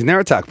seeing a lot of these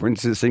narrow tuck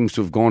prints. It seems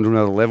to have gone to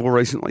another level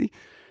recently.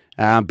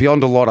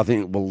 Beyond a Lot, I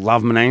think, will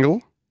love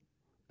Menangle.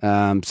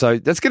 So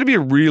that's going to be a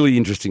really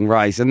interesting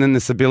race. And then the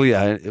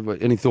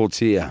Sibilia, any thoughts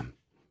here?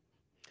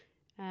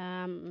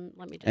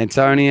 Let me just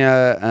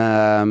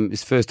Antonia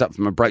is first up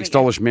from a break.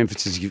 Stolish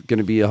Memphis is going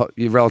to be a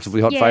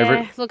relatively hot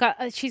favourite. Look,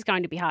 she's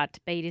going to be hard to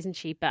beat, isn't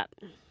she? But,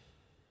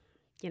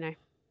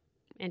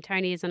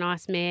 Antonia's a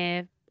nice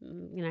mare.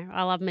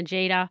 I love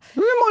Majida.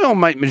 My old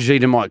mate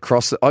Majida might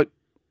cross it. I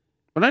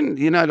don't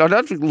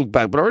have to look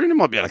back, but I really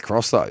might be able to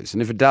cross those.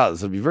 And if it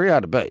does, it'll be very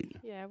hard to beat.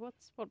 Yeah,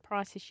 what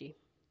price is she?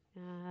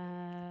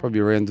 Probably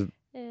around the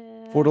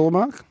 $4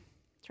 mark.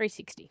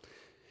 $3.60.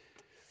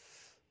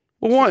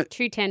 Well, why?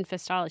 $2.10 for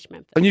Stylish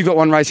Memphis. And you've got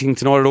one racing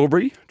tonight at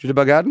Albury,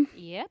 Jitterbug Garden?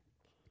 Yep.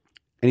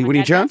 Any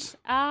winning chance?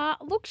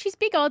 Look, she's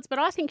big odds, but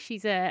I think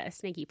she's a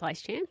sneaky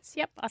place chance.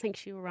 Yep, I think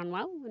she will run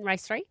well in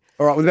race 3.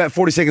 All right, with about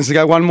 40 seconds to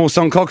go, one more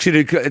song. Coxie,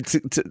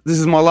 this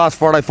is my last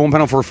Friday form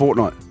panel for a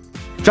fortnight.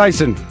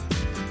 Jason,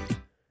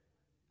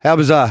 how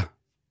bizarre.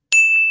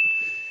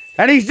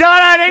 And he's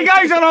done it. He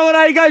goes on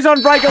holiday. He goes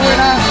on break a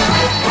winner.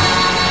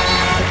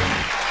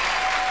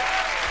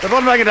 The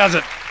Bonmaker does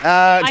it.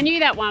 I knew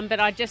that one, but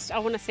I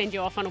want to send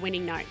you off on a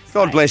winning note.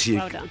 So God bless you.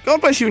 Well done.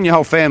 God bless you and your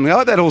whole family. I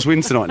hope that horse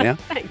wins tonight now.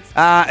 Thanks.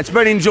 It's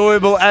been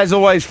enjoyable, as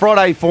always,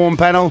 Friday form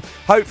panel.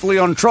 Hopefully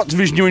on Trot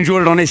Division you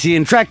enjoyed it, on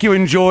SEN Track you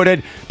enjoyed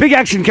it. Big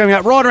action coming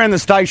up right around the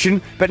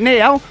station. But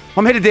now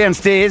I'm headed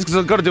downstairs because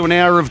I've got to do an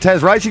hour of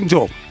Tas Racing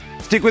Talk.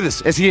 Stick with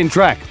us, SEN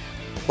Track.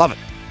 Love it.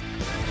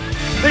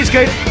 Thanks,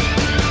 Keith.